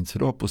som finns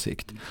idag på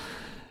sikt.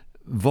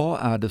 Vad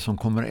är det som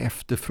kommer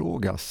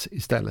efterfrågas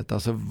istället?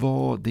 Alltså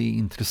vad är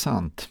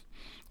intressant?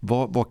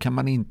 Vad kan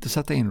man inte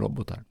sätta in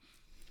robotar?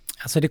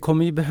 Alltså det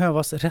kommer ju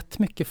behövas rätt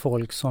mycket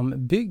folk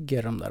som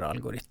bygger de där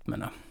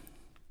algoritmerna.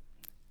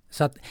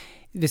 Så att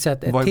vi säger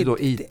att vad är det då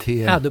IT?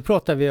 Ja, då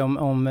pratar vi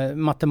om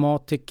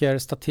matematiker,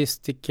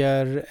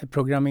 statistiker,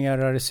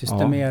 programmerare,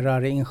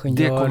 systemerare,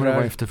 ingenjörer. Det kommer att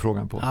vara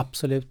efterfrågan på.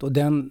 Absolut, och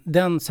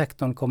den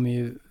sektorn kommer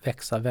ju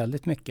växa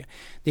väldigt mycket.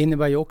 Det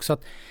innebär ju också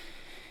att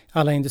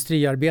alla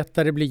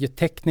industriarbetare blir ju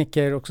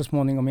tekniker och så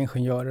småningom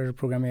ingenjörer,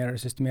 programmerare,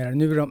 systemerare.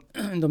 Nu är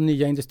de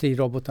nya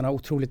industrirobotarna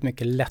otroligt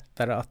mycket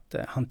lättare att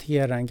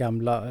hantera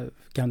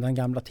den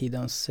gamla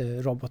tidens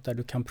robotar.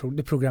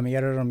 Du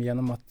programmerar dem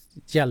genom att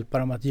hjälpa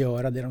dem att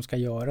göra det de ska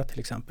göra till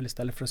exempel,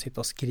 istället för att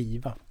sitta och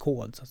skriva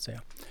kod så att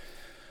säga.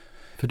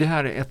 För det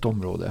här är ett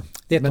område.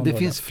 Det är ett men område. Det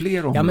finns fler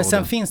områden. Ja, men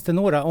sen finns det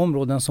några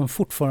områden som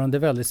fortfarande är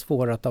väldigt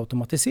svåra att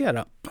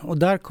automatisera. Och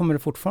där kommer det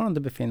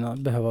fortfarande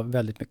behöva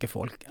väldigt mycket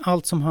folk.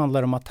 Allt som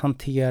handlar om att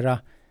hantera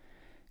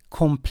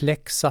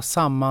komplexa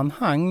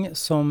sammanhang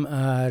som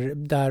är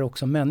där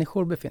också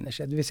människor befinner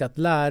sig. Det vill säga att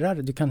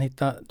lärare,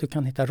 du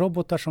kan hitta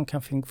robotar som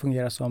kan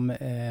fungera som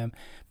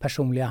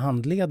personliga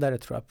handledare,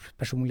 tror jag,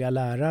 personliga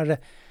lärare.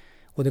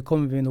 Och det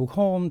kommer vi nog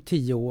ha om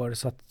 10 år,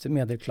 så att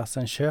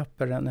medelklassen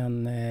köper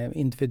en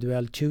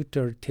individuell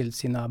tutor till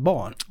sina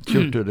barn.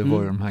 Tutor, det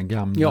var de här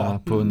gamla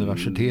på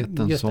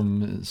universiteten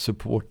som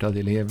supportade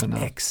eleverna.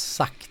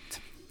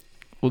 Exakt.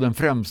 Och den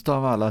främsta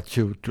av alla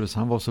tutors,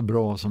 han var så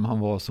bra som han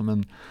var som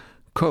en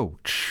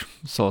coach,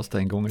 sades det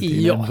en gång i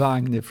tiden. En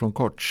vagn från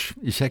Koch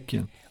i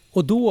Tjeckien.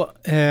 Och då,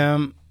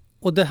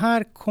 och det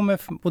här kommer,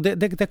 och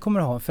det kommer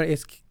att ha, för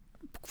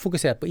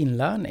fokuserat på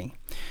inlärning.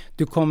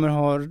 Du kommer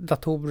ha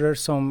datorer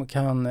som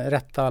kan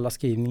rätta alla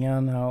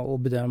skrivningarna och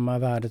bedöma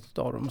värdet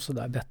av dem och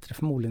sådär bättre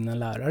förmodligen än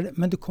lärare.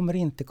 Men du kommer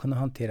inte kunna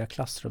hantera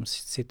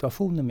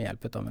klassrumssituationer med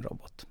hjälp av en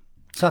robot.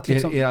 Så att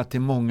liksom, är att det är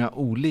många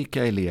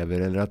olika elever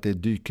eller att det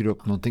dyker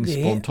upp någonting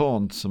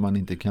spontant som man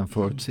inte kan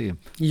förutse?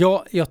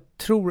 Ja, jag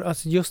tror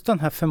att just den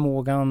här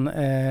förmågan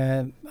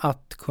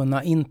att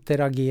kunna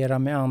interagera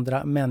med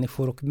andra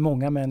människor och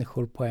många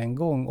människor på en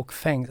gång och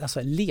alltså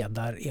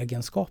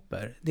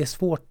ledaregenskaper. Det är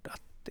svårt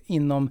att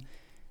inom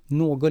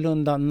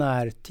någorlunda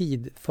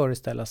närtid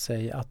föreställa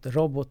sig att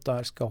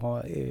robotar ska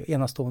ha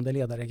enastående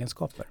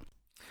ledaregenskaper.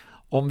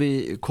 Om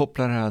vi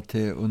kopplar det här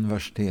till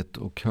universitet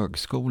och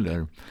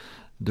högskolor.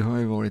 Det har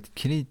ju varit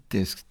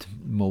kritiskt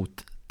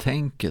mot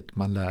tänket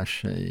man lär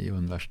sig i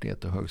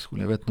universitet och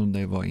högskolor. Jag vet inte om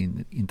det var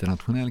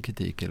internationell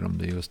kritik eller om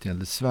det just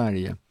gällde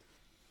Sverige.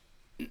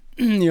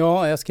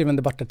 Ja, jag skrev en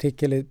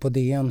debattartikel på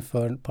DN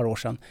för ett par år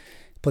sedan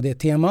på det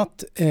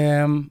temat.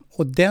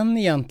 Och den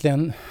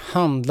egentligen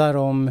handlar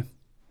om...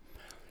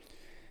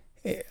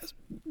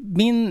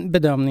 Min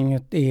bedömning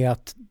är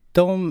att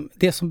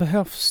det som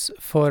behövs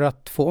för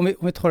att få, om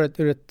vi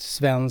tar ur ett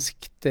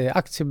svenskt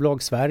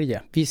aktiebolag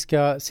Sverige, vi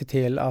ska se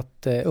till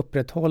att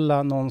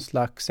upprätthålla någon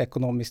slags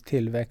ekonomisk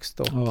tillväxt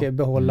och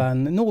behålla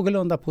en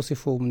någorlunda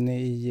position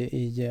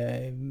i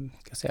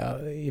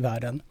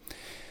världen.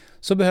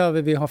 Så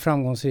behöver vi ha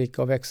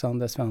framgångsrika och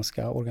växande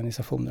svenska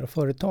organisationer och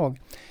företag.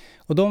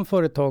 Och de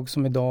företag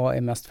som idag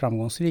är mest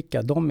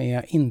framgångsrika, de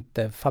är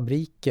inte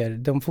fabriker.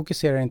 De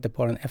fokuserar inte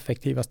på den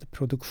effektivaste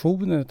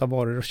produktionen av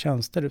varor och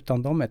tjänster,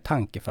 utan de är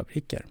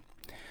tankefabriker.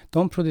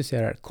 De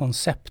producerar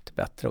koncept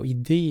bättre och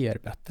idéer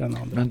bättre än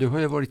andra. Men du har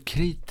ju varit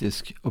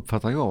kritisk,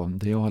 uppfattar jag,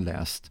 det jag har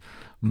läst,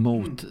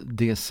 mot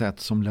det sätt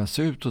som lärs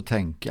ut att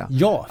tänka.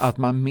 Ja. Att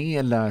man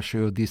mer lär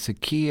sig att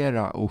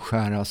dissekera och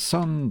skära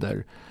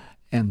sönder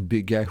än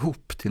bygga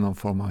ihop till någon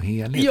form av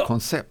helhet,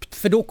 koncept.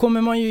 För då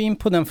kommer man ju in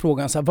på den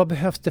frågan, så här, vad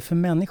behövs det för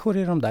människor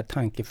i de där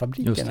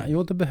tankefabrikerna?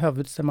 Jo, då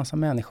behövs det en massa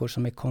människor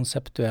som är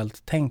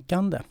konceptuellt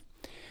tänkande.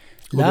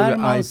 Och då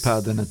är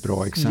iPaden ett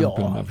bra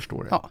exempel om jag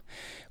förstår det. Ja,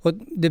 och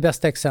det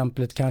bästa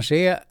exemplet kanske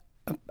är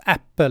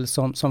Apple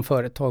som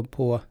företag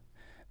på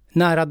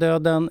nära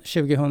döden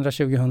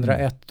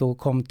 2000-2001. Då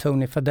kom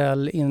Tony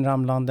Fadell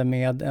inramlande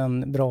med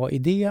en bra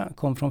idé,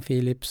 kom från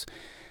Philips.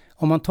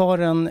 Om man tar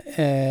en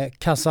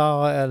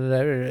Kazaa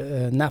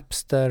eller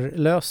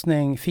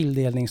Napster-lösning,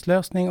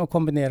 fildelningslösning och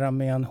kombinerar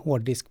med en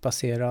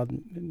hårddiskbaserad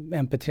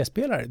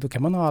MP3-spelare, då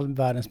kan man ha all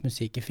världens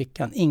musik i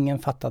fickan. Ingen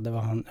fattade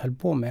vad han höll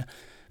på med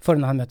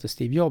förrän han mötte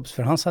Steve Jobs,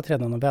 för han satt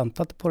redan och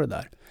väntade på det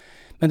där.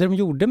 Men det de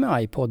gjorde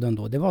med iPoden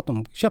då, det var att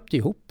de köpte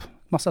ihop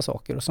massa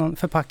saker och så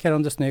förpackade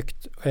de det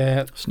snyggt.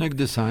 Snygg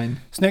design.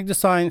 Snygg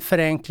design,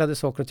 förenklade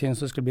saker och ting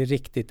så det skulle bli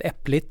riktigt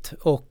äppligt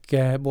och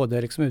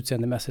både liksom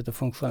utseendemässigt och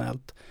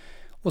funktionellt.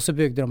 Och så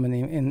byggde de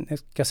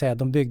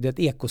de byggde ett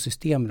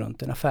ekosystem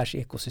runt, en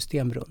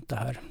affärsekosystem runt det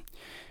här.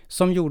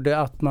 Som gjorde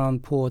att man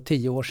på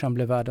 10 år sedan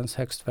blev världens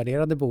högst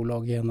värderade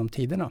bolag genom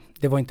tiderna.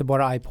 Det var inte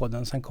bara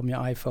iPoden, sen kom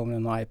ju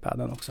iPhonen och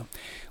iPaden också.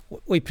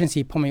 Och i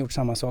princip har man gjort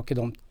samma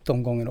saker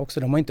de gångerna också.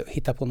 De har inte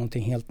hittat på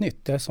någonting helt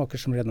nytt. Det är saker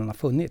som redan har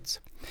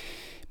funnits.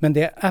 Men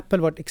det Apple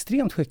varit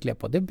extremt skickliga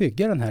på, det är att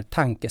bygga den här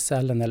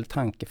tankecellen eller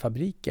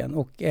tankefabriken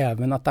och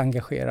även att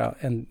engagera,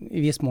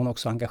 i viss mån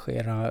också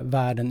engagera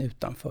världen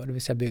utanför, det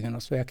vill säga bygga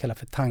något som jag kallar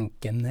för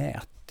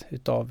tankenät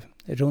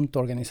runt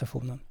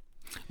organisationen.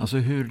 Alltså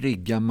hur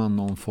riggar man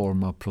någon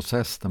form av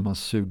process där man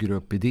suger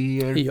upp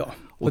idéer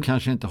och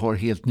kanske inte har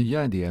helt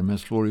nya idéer men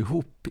slår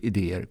ihop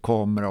idéer,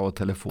 kamera och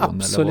telefon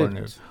eller vad det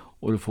nu,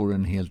 och då får du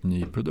en helt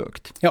ny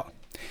produkt. Ja,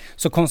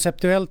 så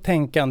konceptuellt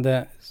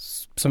tänkande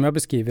som jag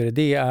beskriver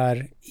det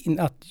är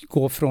att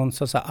gå från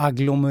så att säga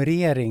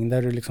agglomerering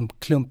där du liksom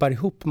klumpar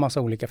ihop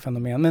massa olika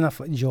fenomen men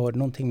gör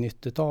någonting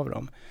nytt av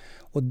dem.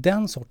 Och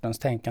den sortens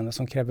tänkande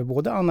som kräver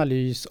både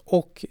analys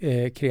och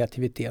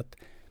kreativitet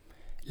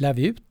lär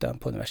vi ut den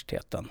på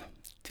universiteten.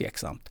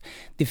 Tveksamt.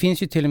 Det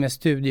finns ju till och med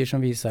studier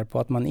som visar på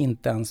att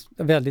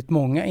väldigt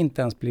många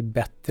inte ens blir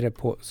bättre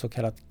på så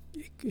kallat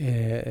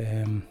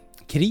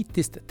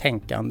kritiskt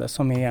tänkande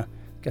som är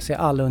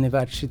alla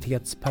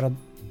universitets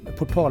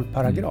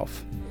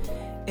portalparagraf.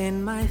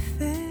 In my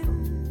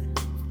thin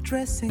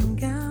dressing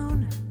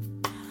gown.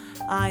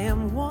 I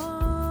am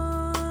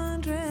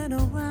wandering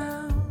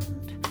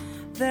around.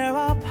 There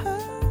are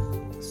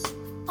pearls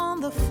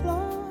on the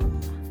floor.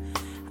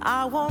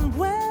 I won't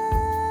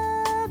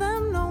wear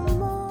them no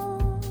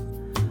more.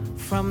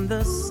 From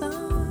the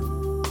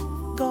sun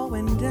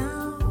going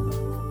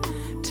down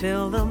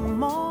till the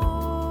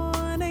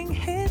morning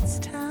hits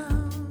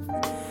town,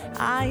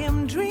 I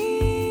am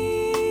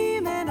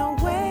dreaming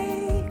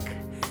awake,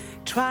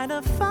 trying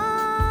to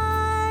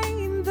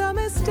find the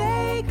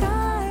mistake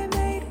I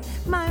made,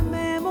 my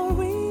memories.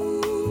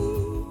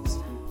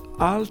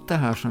 Allt det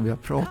här som vi har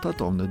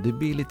pratat om nu, det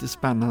blir lite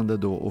spännande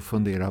då att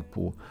fundera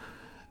på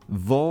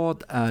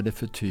vad är det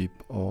för typ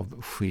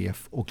av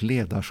chef och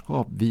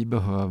ledarskap vi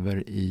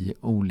behöver i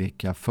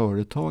olika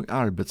företag,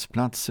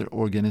 arbetsplatser,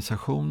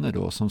 organisationer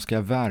då, som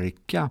ska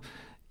verka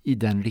i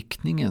den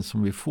riktningen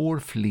som vi får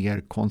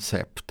fler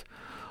koncept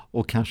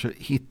och kanske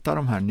hitta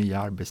de här nya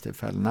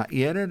arbetstillfällena.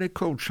 Är det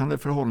coachande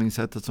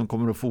förhållningssättet som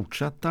kommer att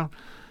fortsätta?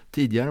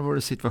 Tidigare var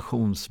det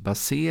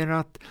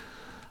situationsbaserat.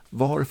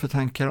 Vad har du för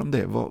tankar om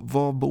det?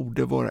 Vad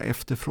borde vara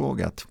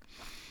efterfrågat?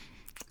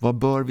 Vad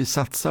bör vi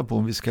satsa på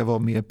om vi ska vara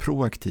mer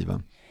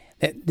proaktiva?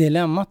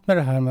 Dilemmat med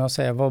det här med att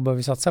säga vad bör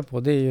vi satsa på,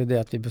 det är ju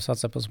det att vi bör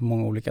satsa på så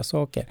många olika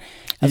saker.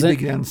 Alltså, i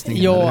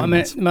begränsningen? Ja,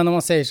 men om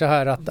man säger så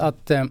här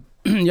att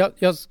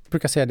jag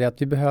brukar säga det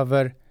att vi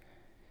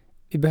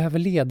behöver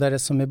ledare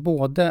som är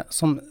både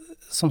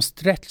som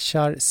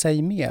stretchar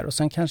sig mer, och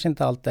sen kanske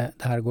inte allt det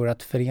här går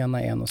att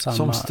förena i en och samma.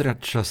 Som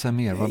stretchar sig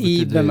mer, vad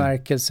betyder det? I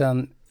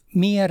bemärkelsen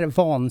mer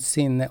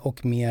vansinne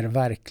och mer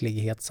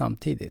verklighet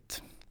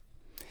samtidigt.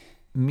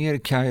 Mer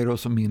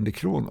Kairos och mindre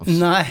Kronos?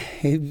 Nej,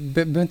 vi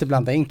behöver inte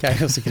blanda in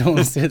Kairos och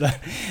Kronos i det där.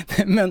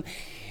 Men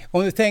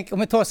om vi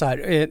tar så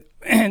här,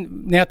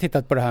 när jag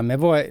tittat på det här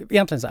med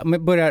egentligen så här, om vi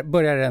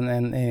börjar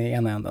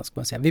en ända, ska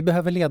man säga. Vi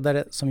behöver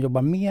ledare som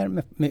jobbar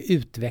mer med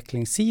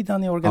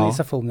utvecklingssidan i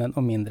organisationen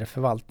och mindre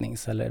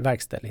förvaltnings- eller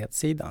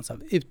verkställighetssidan. Så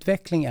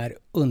utveckling är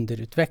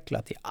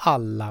underutvecklat i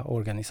alla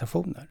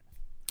organisationer.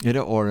 Är det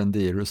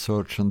R&D,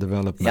 Research and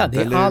Development,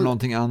 eller är det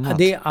någonting annat?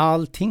 Det är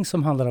allting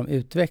som handlar om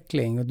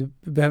utveckling. Och,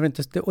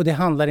 och det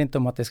handlar inte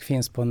om att det ska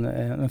finnas på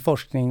en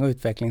forskning- och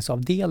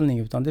utvecklingsavdelning,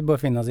 utan det bör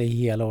finnas i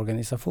hela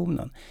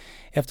organisationen.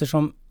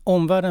 Eftersom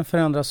omvärlden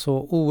förändras så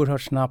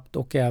oerhört snabbt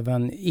och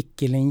även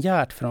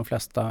icke-linjärt för de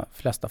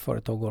flesta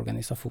företag och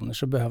organisationer,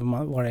 så behöver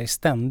man vara i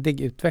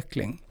ständig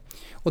utveckling.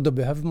 Och då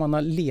behöver man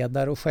ha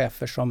ledare och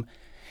chefer som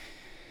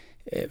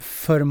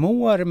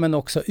förmår men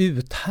också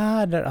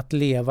uthärdar att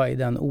leva i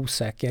den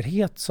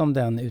osäkerhet som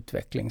den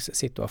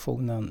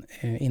utvecklingssituationen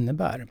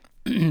innebär.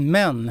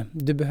 Men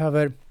du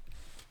behöver,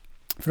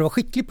 för att vara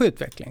skicklig på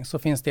utveckling, så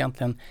finns det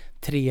egentligen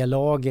 3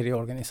 lager i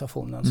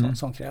organisationen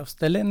som krävs.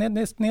 Det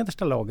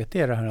nedersta laget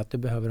är det här att du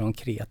behöver ha en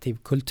kreativ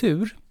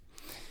kultur.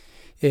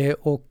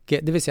 Och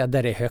det vill säga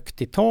där det är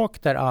högt i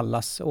tak, där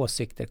allas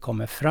åsikter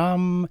kommer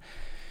fram.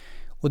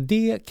 Och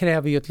det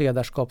kräver ju ett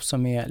ledarskap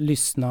som är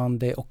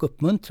lyssnande och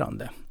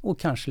uppmuntrande. Och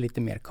kanske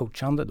lite mer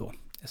coachande då.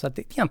 Så att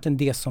det är egentligen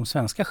det som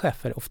svenska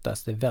chefer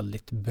oftast är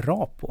väldigt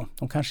bra på.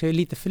 De kanske är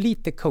lite för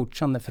lite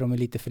coachande för de är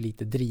lite för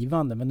lite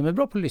drivande. Men de är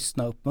bra på att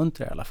lyssna och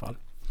uppmuntra i alla fall.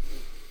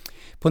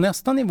 På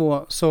nästa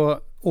nivå så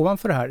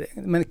ovanför det här,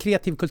 men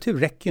kreativ kultur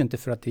räcker ju inte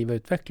för att driva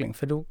utveckling.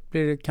 För då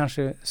blir det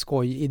kanske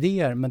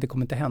skojidéer men det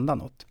kommer inte hända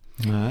något.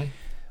 Nej.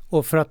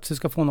 Och för att det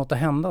ska få något att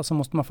hända så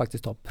måste man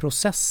faktiskt ha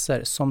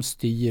processer som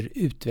styr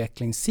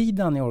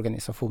utvecklingssidan i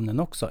organisationen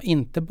också.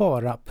 Inte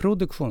bara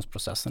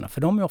produktionsprocesserna,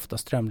 för de är ofta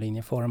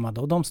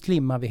strömlinjeformade och de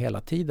slimmar vi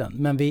hela tiden.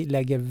 Men vi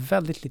lägger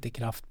väldigt lite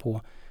kraft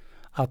på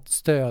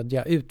att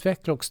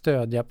utveckla och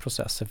stödja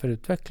processer för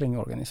utveckling i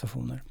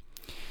organisationer.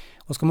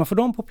 Och ska man få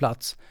dem på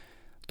plats,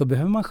 då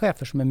behöver man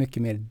chefer som är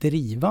mycket mer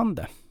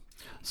drivande.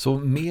 Så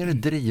mer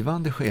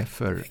drivande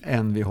chefer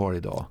än vi har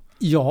idag?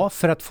 Ja,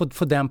 för att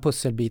få den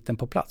pusselbiten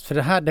på plats. För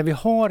det här det vi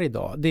har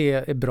idag, det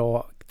är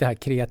bra, det här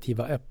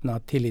kreativa, öppna,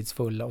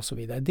 tillitsfulla och så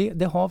vidare.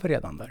 Det har vi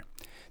redan där.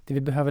 Det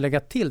vi behöver lägga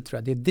till tror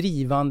jag, det är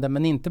drivande,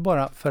 men inte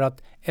bara för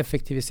att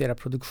effektivisera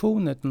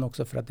produktion utan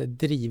också för att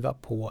driva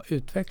på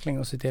utveckling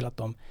och se till att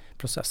de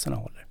processerna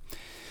håller.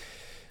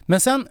 Men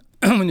sen,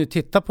 om vi nu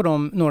tittar på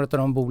några av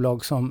de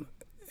bolag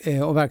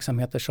och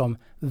verksamheter som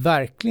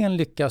verkligen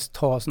lyckas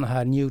ta såna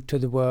här new to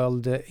the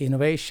world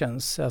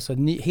innovations, alltså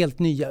helt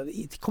nya,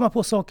 komma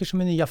på saker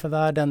som är nya för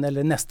världen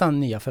eller nästan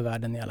nya för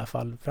världen i alla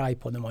fall, för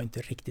iPoden var inte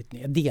riktigt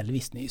ny,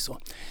 delvis ny så.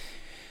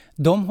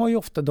 De har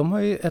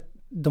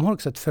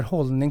också ett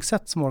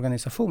förhållningssätt som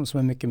organisation som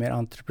är mycket mer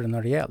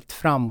entreprenöriellt,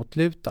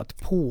 framåtlutat,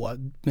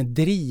 med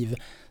driv,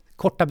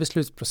 korta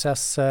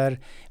beslutsprocesser,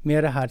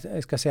 med det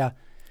här, ska jag säga,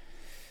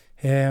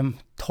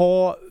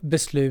 ta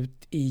beslut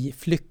i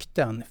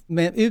flykten.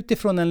 Men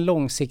utifrån en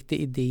långsiktig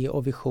idé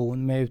och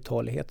vision med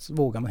uthållighet så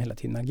vågar man hela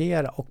tiden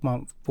agera och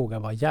man vågar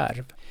vara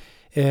djärv.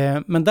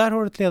 Men där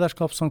har du ett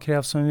ledarskap som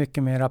krävs som är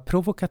mycket mer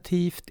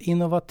provokativt,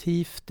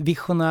 innovativt,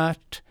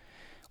 visionärt.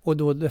 Och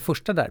då det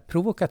första där,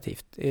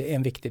 provokativt, är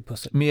en viktig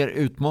pussel. Mer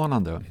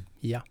utmanande?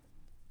 Ja.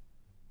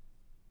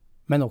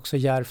 Men också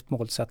djärvt,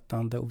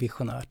 målsättande och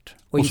visionärt.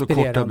 Och så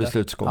korta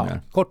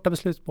beslutsgångar. Ja, korta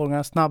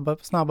beslutsgångar,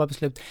 snabba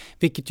beslut.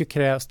 Vilket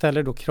ju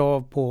ställer då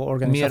krav på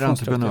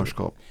organisationsstruktur. Mer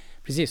entreprenörskap.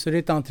 Precis, så det är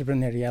ett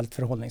entreprenöriellt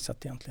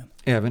förhållningssätt egentligen.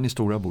 Även i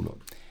stora bolag?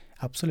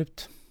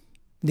 Absolut.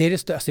 Det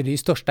är det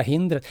största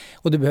hindret.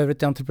 Och du behöver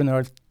ett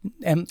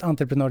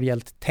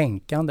entreprenöriellt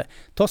tänkande.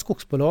 Ta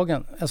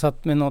skogsbolagen. Jag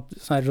satt med något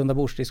sån här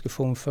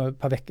rundabordsdiskussion för ett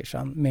par veckor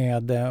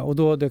sedan. Och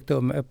då dök det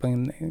upp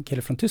en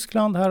kille från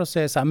Tyskland här och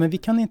säger så här, men vi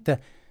kan inte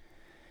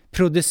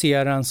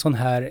producera en sån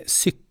här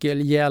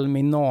cykelhjälm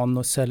i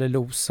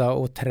nanocellulosa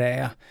och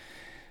trä.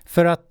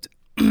 För att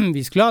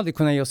vi skulle aldrig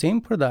kunna ge oss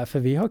in på det där, för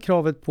vi har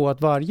kravet på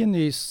att varje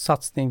ny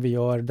satsning vi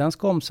gör, den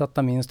ska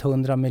omsätta minst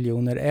 100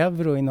 miljoner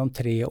euro inom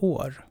 3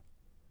 år.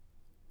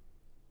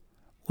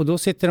 Och då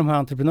sitter de här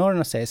entreprenörerna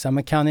och säger så här,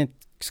 men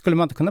skulle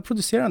man inte kunna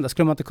producera den där?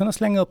 Skulle man inte kunna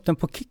slänga upp den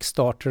på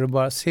Kickstarter och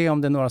bara se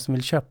om det är några som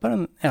vill köpa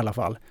den i alla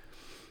fall?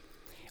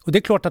 Och det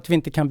är klart att vi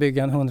inte kan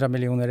bygga en 100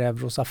 miljoner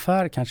euros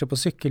affär kanske på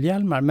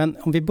cykelhjälmar, men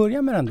om vi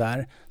börjar med den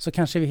där så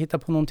kanske vi hittar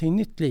på någonting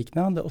nytt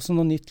liknande och så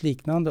något nytt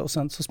liknande och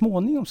sen så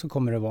småningom så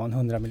kommer det vara en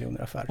 100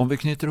 miljoner affär. Om vi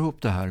knyter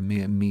ihop det här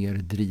med mer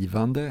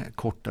drivande,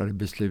 kortare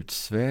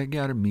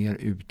beslutsvägar, mer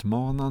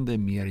utmanande,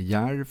 mer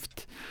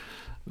djärvt.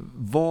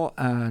 Vad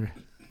är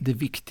det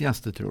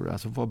viktigaste tror du?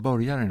 Alltså var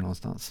börjar det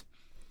någonstans?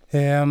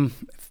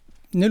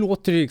 Nu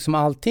låter det liksom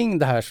allting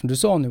det här som du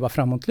sa nu var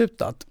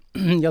framåtlutat.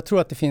 Jag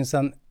tror att det finns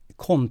en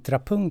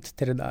kontrapunkt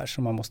till det där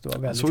som man måste vara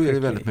väldigt så är det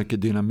väldigt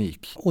mycket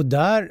dynamik. Och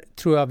där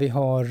tror jag vi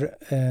har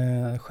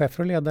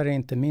chefer och ledare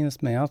inte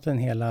minst, men egentligen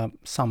hela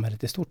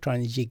samhället i stort har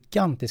en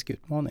gigantisk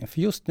utmaning.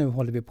 För just nu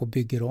håller vi på att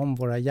bygga om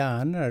våra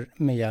hjärnor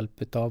med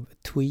hjälp av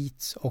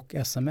tweets och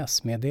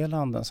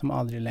sms-meddelanden som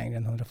aldrig längre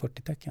än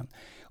 140 tecken.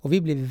 Och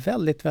vi blir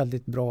väldigt,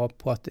 väldigt bra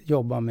på att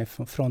jobba med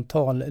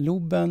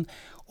frontalloben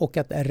och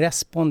att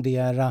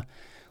respondera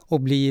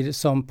och blir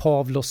som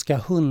pavlovska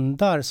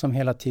hundar som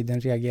hela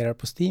tiden reagerar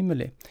på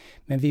stimuli.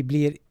 Men vi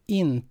blir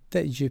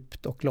inte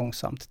djupt och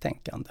långsamt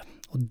tänkande.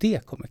 Och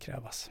det kommer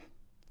krävas.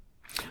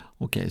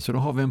 Okej, så då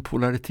har vi en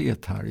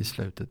polaritet här i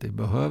slutet. Det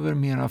behöver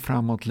mera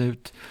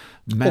framåtlut.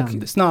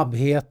 Men och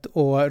snabbhet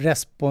och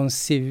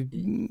responsiv...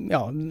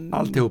 Ja.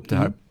 Alltihop det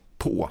här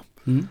på.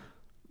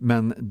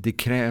 Men det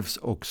krävs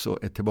också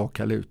ett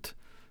tillbakalut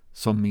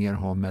som mer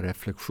har med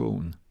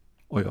reflektion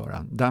att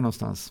göra. Där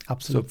någonstans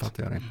så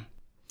uppfattar jag det.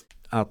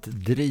 Att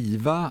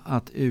driva,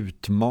 att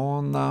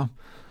utmana,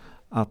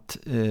 att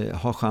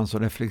ha chans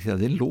att reflektera.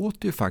 Det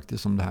låter ju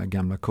faktiskt som det här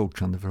gamla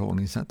coachande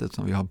förhållningssättet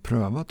som vi har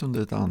prövat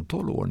under ett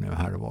antal år nu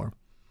här och var.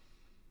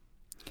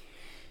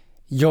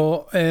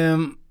 Ja,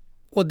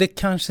 och det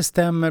kanske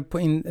stämmer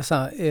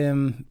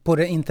på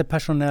det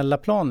interpersonella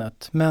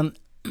planet. Men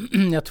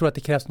jag tror att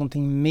det krävs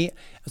någonting mer.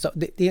 Alltså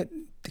det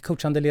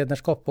coachande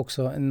ledarskap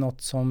också är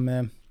något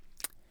som...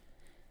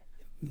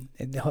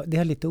 Det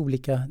har lite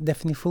olika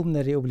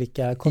definitioner i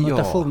olika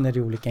konnotationer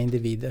i olika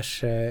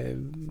individers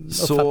uppfattning.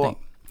 Så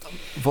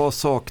vad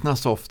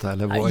saknas ofta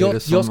eller vad är det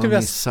som man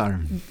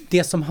missar?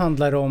 Det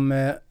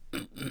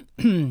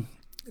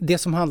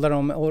som handlar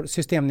om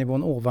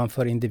systemnivån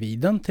ovanför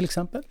individen till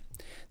exempel.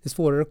 Det är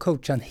svårare att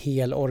coacha en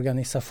hel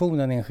organisation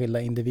än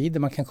enskilda individer.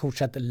 Man kan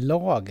coacha ett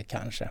lag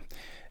kanske.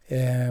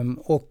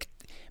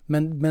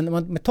 Men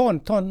man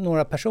tar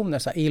några personer,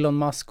 så här Elon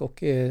Musk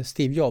och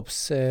Steve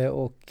Jobs,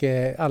 och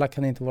alla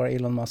kan inte vara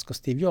Elon Musk och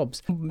Steve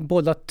Jobs.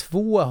 Båda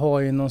två har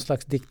ju någon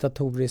slags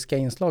diktatoriska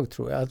inslag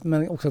tror jag,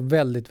 men också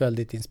väldigt,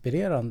 väldigt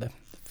inspirerande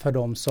för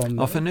de som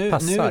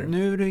passar.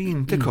 Nu är det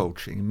inte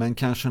coaching, men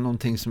kanske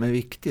någonting som är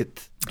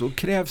viktigt. Då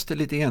krävs det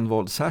lite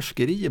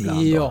envåldshärskeri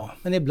ibland. Ja,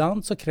 men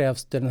ibland så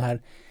krävs det den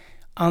här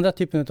andra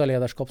typen av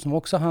ledarskap som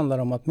också handlar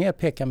om att mer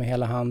peka med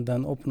hela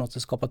handen och på något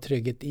sätt skapa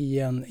trygghet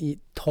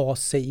ta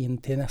sig in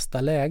till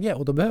nästa läge.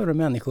 Och då behöver du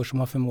människor som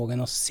har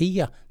förmågan att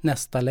se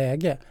nästa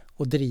läge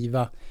och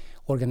driva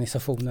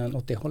organisationen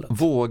åt det hållet.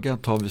 Våga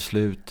ta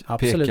beslut,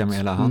 peka med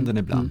hela handen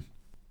ibland.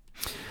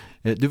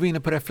 Du var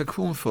inne på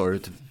reflektion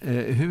förut.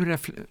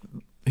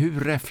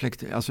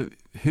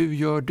 Hur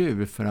gör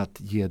du för att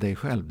ge dig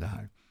själv det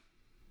här?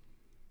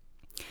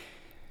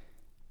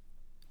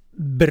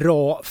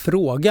 Bra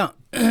fråga.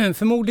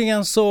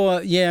 Förmodligen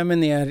så ger jag mig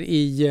ner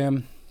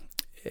i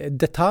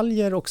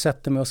detaljer och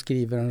sätter mig och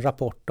skriver en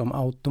rapport om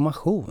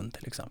automation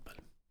till exempel.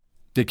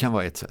 Det kan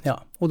vara ett sätt.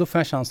 Ja, och då får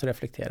jag chans att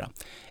reflektera.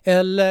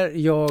 Eller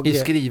I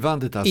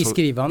skrivandet alltså? I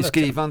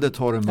skrivandet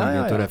har du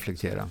möjlighet att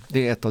reflektera.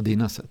 Det är ett av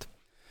dina sätt.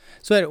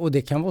 Så är det, och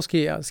det kan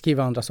vara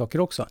skriva andra saker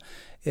också.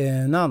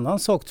 En annan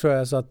sak tror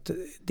jag så att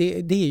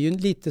det är ju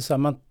lite så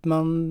här,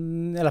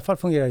 man i alla fall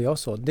fungerar jag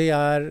så. Det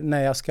är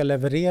när jag ska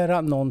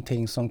leverera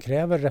någonting som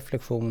kräver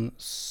reflektion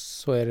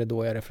så är det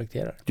då jag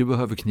reflekterar. Du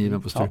behöver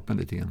kniven på strupen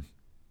lite grann.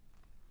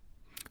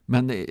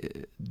 Men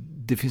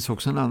det finns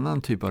också en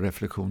annan typ av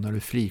reflektion när du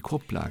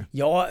frikopplar.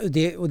 Ja,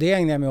 det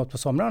ägnar jag mig åt på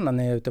somrarna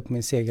när jag är ute på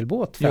min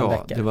segelbåt 5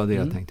 veckor. Ja, det var det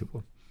jag tänkte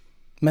på.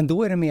 Men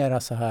då är det mer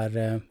så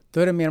här, då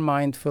är det mer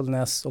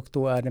mindfulness och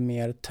då är det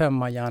mer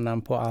tömma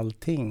hjärnan på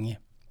allting.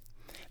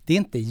 Det är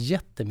inte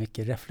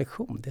jättemycket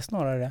reflektion, det är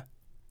snarare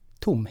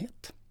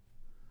tomhet.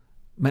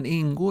 Men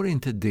ingår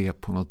inte det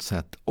på något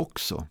sätt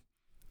också?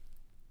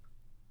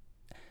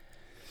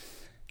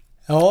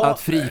 Ja, att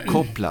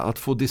frikoppla, att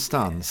få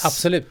distans.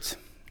 Absolut.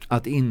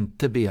 Att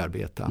inte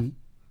bearbeta.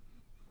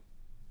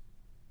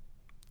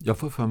 Jag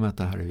får för mig att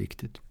det här är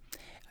viktigt.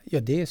 Ja,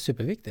 det är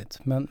superviktigt.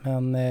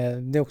 Men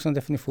det är också en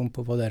definition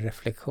på vad det är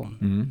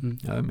reflektion.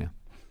 Jag är med.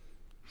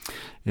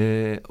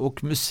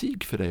 Och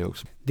musik för dig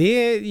också?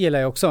 Det gillar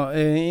jag också.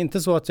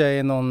 Inte så att jag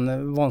är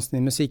någon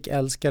vansinnig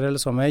musikälskare eller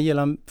så, men jag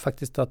gillar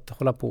faktiskt att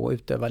hålla på och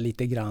utöva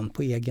lite grann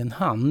på egen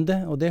hand.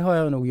 Och det har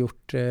jag nog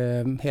gjort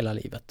hela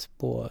livet.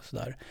 På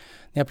sådär.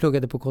 När jag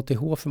pluggade på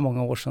KTH för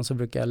många år sedan så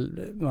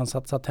brukade man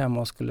satt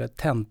hemma och skulle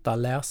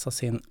läsa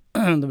sin.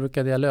 Då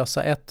brukade jag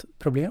lösa ett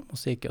problem och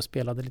så gick jag och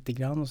spelade lite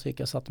grann och så gick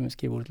jag och satte mig vid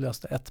skrivbordet och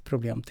löste ett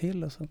problem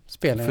till. Och så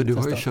spelade för du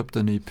har ju köpt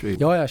en ny pryl.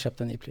 Ja, jag har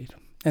köpt en ny pryl.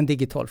 En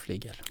digital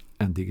flygel.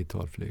 En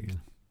digital flygel.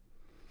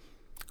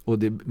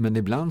 Men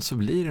ibland så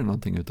blir det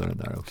någonting utav det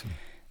där också.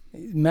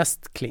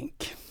 Mest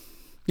klink.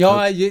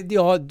 Ja,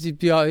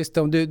 just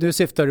det. Du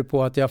syftar du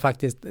på att jag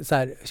faktiskt, så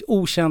här,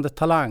 okänd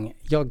talang.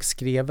 Jag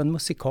skrev en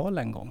musikal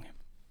en gång.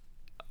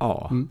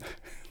 Ja,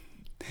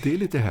 det är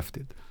lite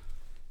häftigt.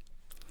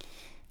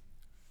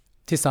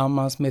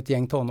 Tillsammans med ett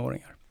gäng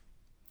tonåringar.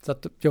 Så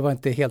att jag var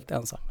inte helt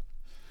ensam.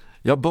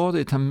 Jag bad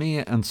dig ta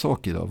med en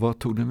sak idag. Vad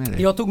tog du med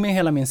dig? Jag tog med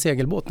hela min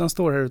segelbåt. Den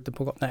står här ute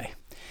på... Nej.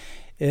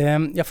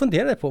 Jag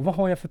funderade på vad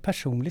har jag för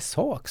personlig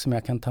sak som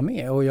jag kan ta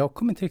med. Och jag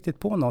kom inte riktigt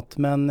på något.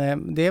 Men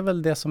det är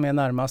väl det som är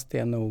närmast, det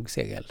är nog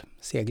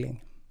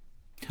segling.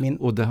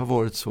 Och det har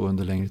varit så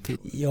under längre tid?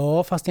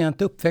 Ja, fast jag är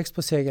inte uppväxt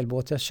på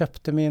segelbåt. Jag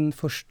köpte min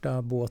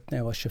första båt när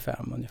jag var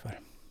 25 ungefär.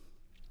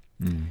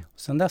 Och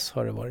sen dess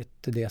har det varit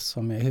det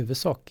som jag i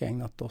huvudsak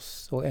ägnat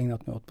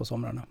mig åt på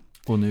somrarna.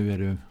 Och nu är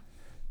du?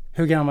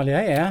 Hur gammal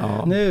jag är?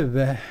 Ja.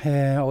 Nu?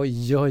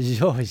 Oj.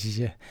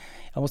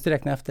 Jag måste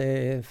räkna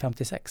efter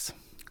 56.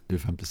 Du är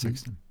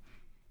 56.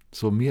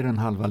 Så mer än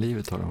halva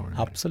livet har det varit?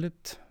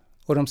 Absolut.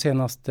 Och de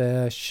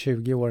senaste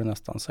 20 åren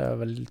nästan så har jag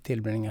väl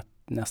tillbringat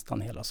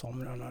nästan hela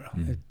somrarna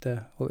ute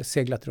och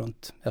seglat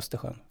runt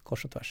Östersjön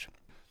kors och tvärs.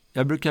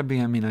 Jag brukar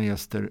be mina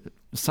gäster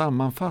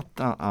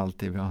sammanfatta allt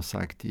det vi har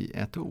sagt i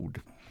ett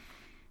ord.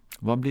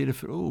 Vad blir det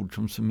för ord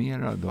som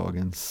summerar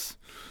dagens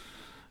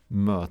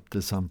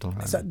mötesamtal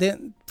här? Så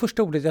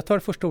jag tar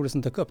det första ordet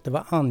som dök upp, det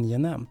var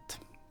angenämt.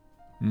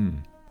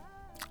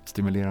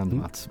 Stimulerande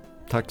Mats.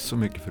 Tack så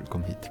mycket för att du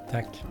kom hit.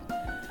 Tack.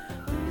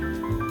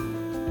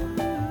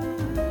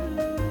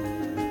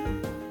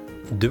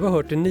 Du har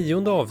hört det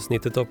 9:e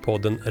avsnittet av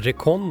podden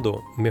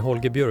Rekondo med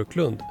Holger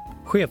Björklund,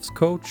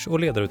 chefscoach och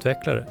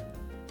ledarutvecklare.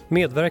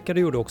 Medverkade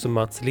gjorde också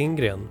Mats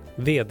Lindgren,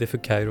 vd för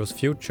Kairos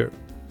Future.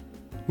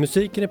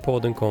 Musiken i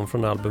podden kom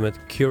från albumet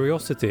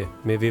Curiosity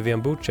med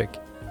Vivian Bucek,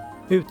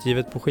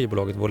 utgivet på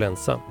skivbolaget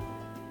Volensa.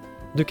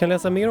 Du kan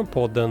läsa mer om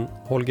podden,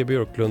 Holger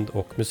Björklund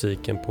och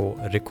musiken på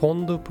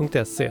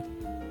rekondo.se.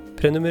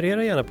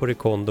 Prenumerera gärna på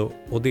Rekondo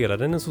och dela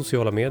den i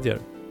sociala medier.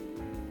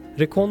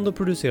 Rekondo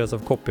produceras av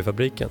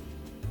Copyfabriken.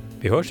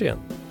 Vi hörs igen!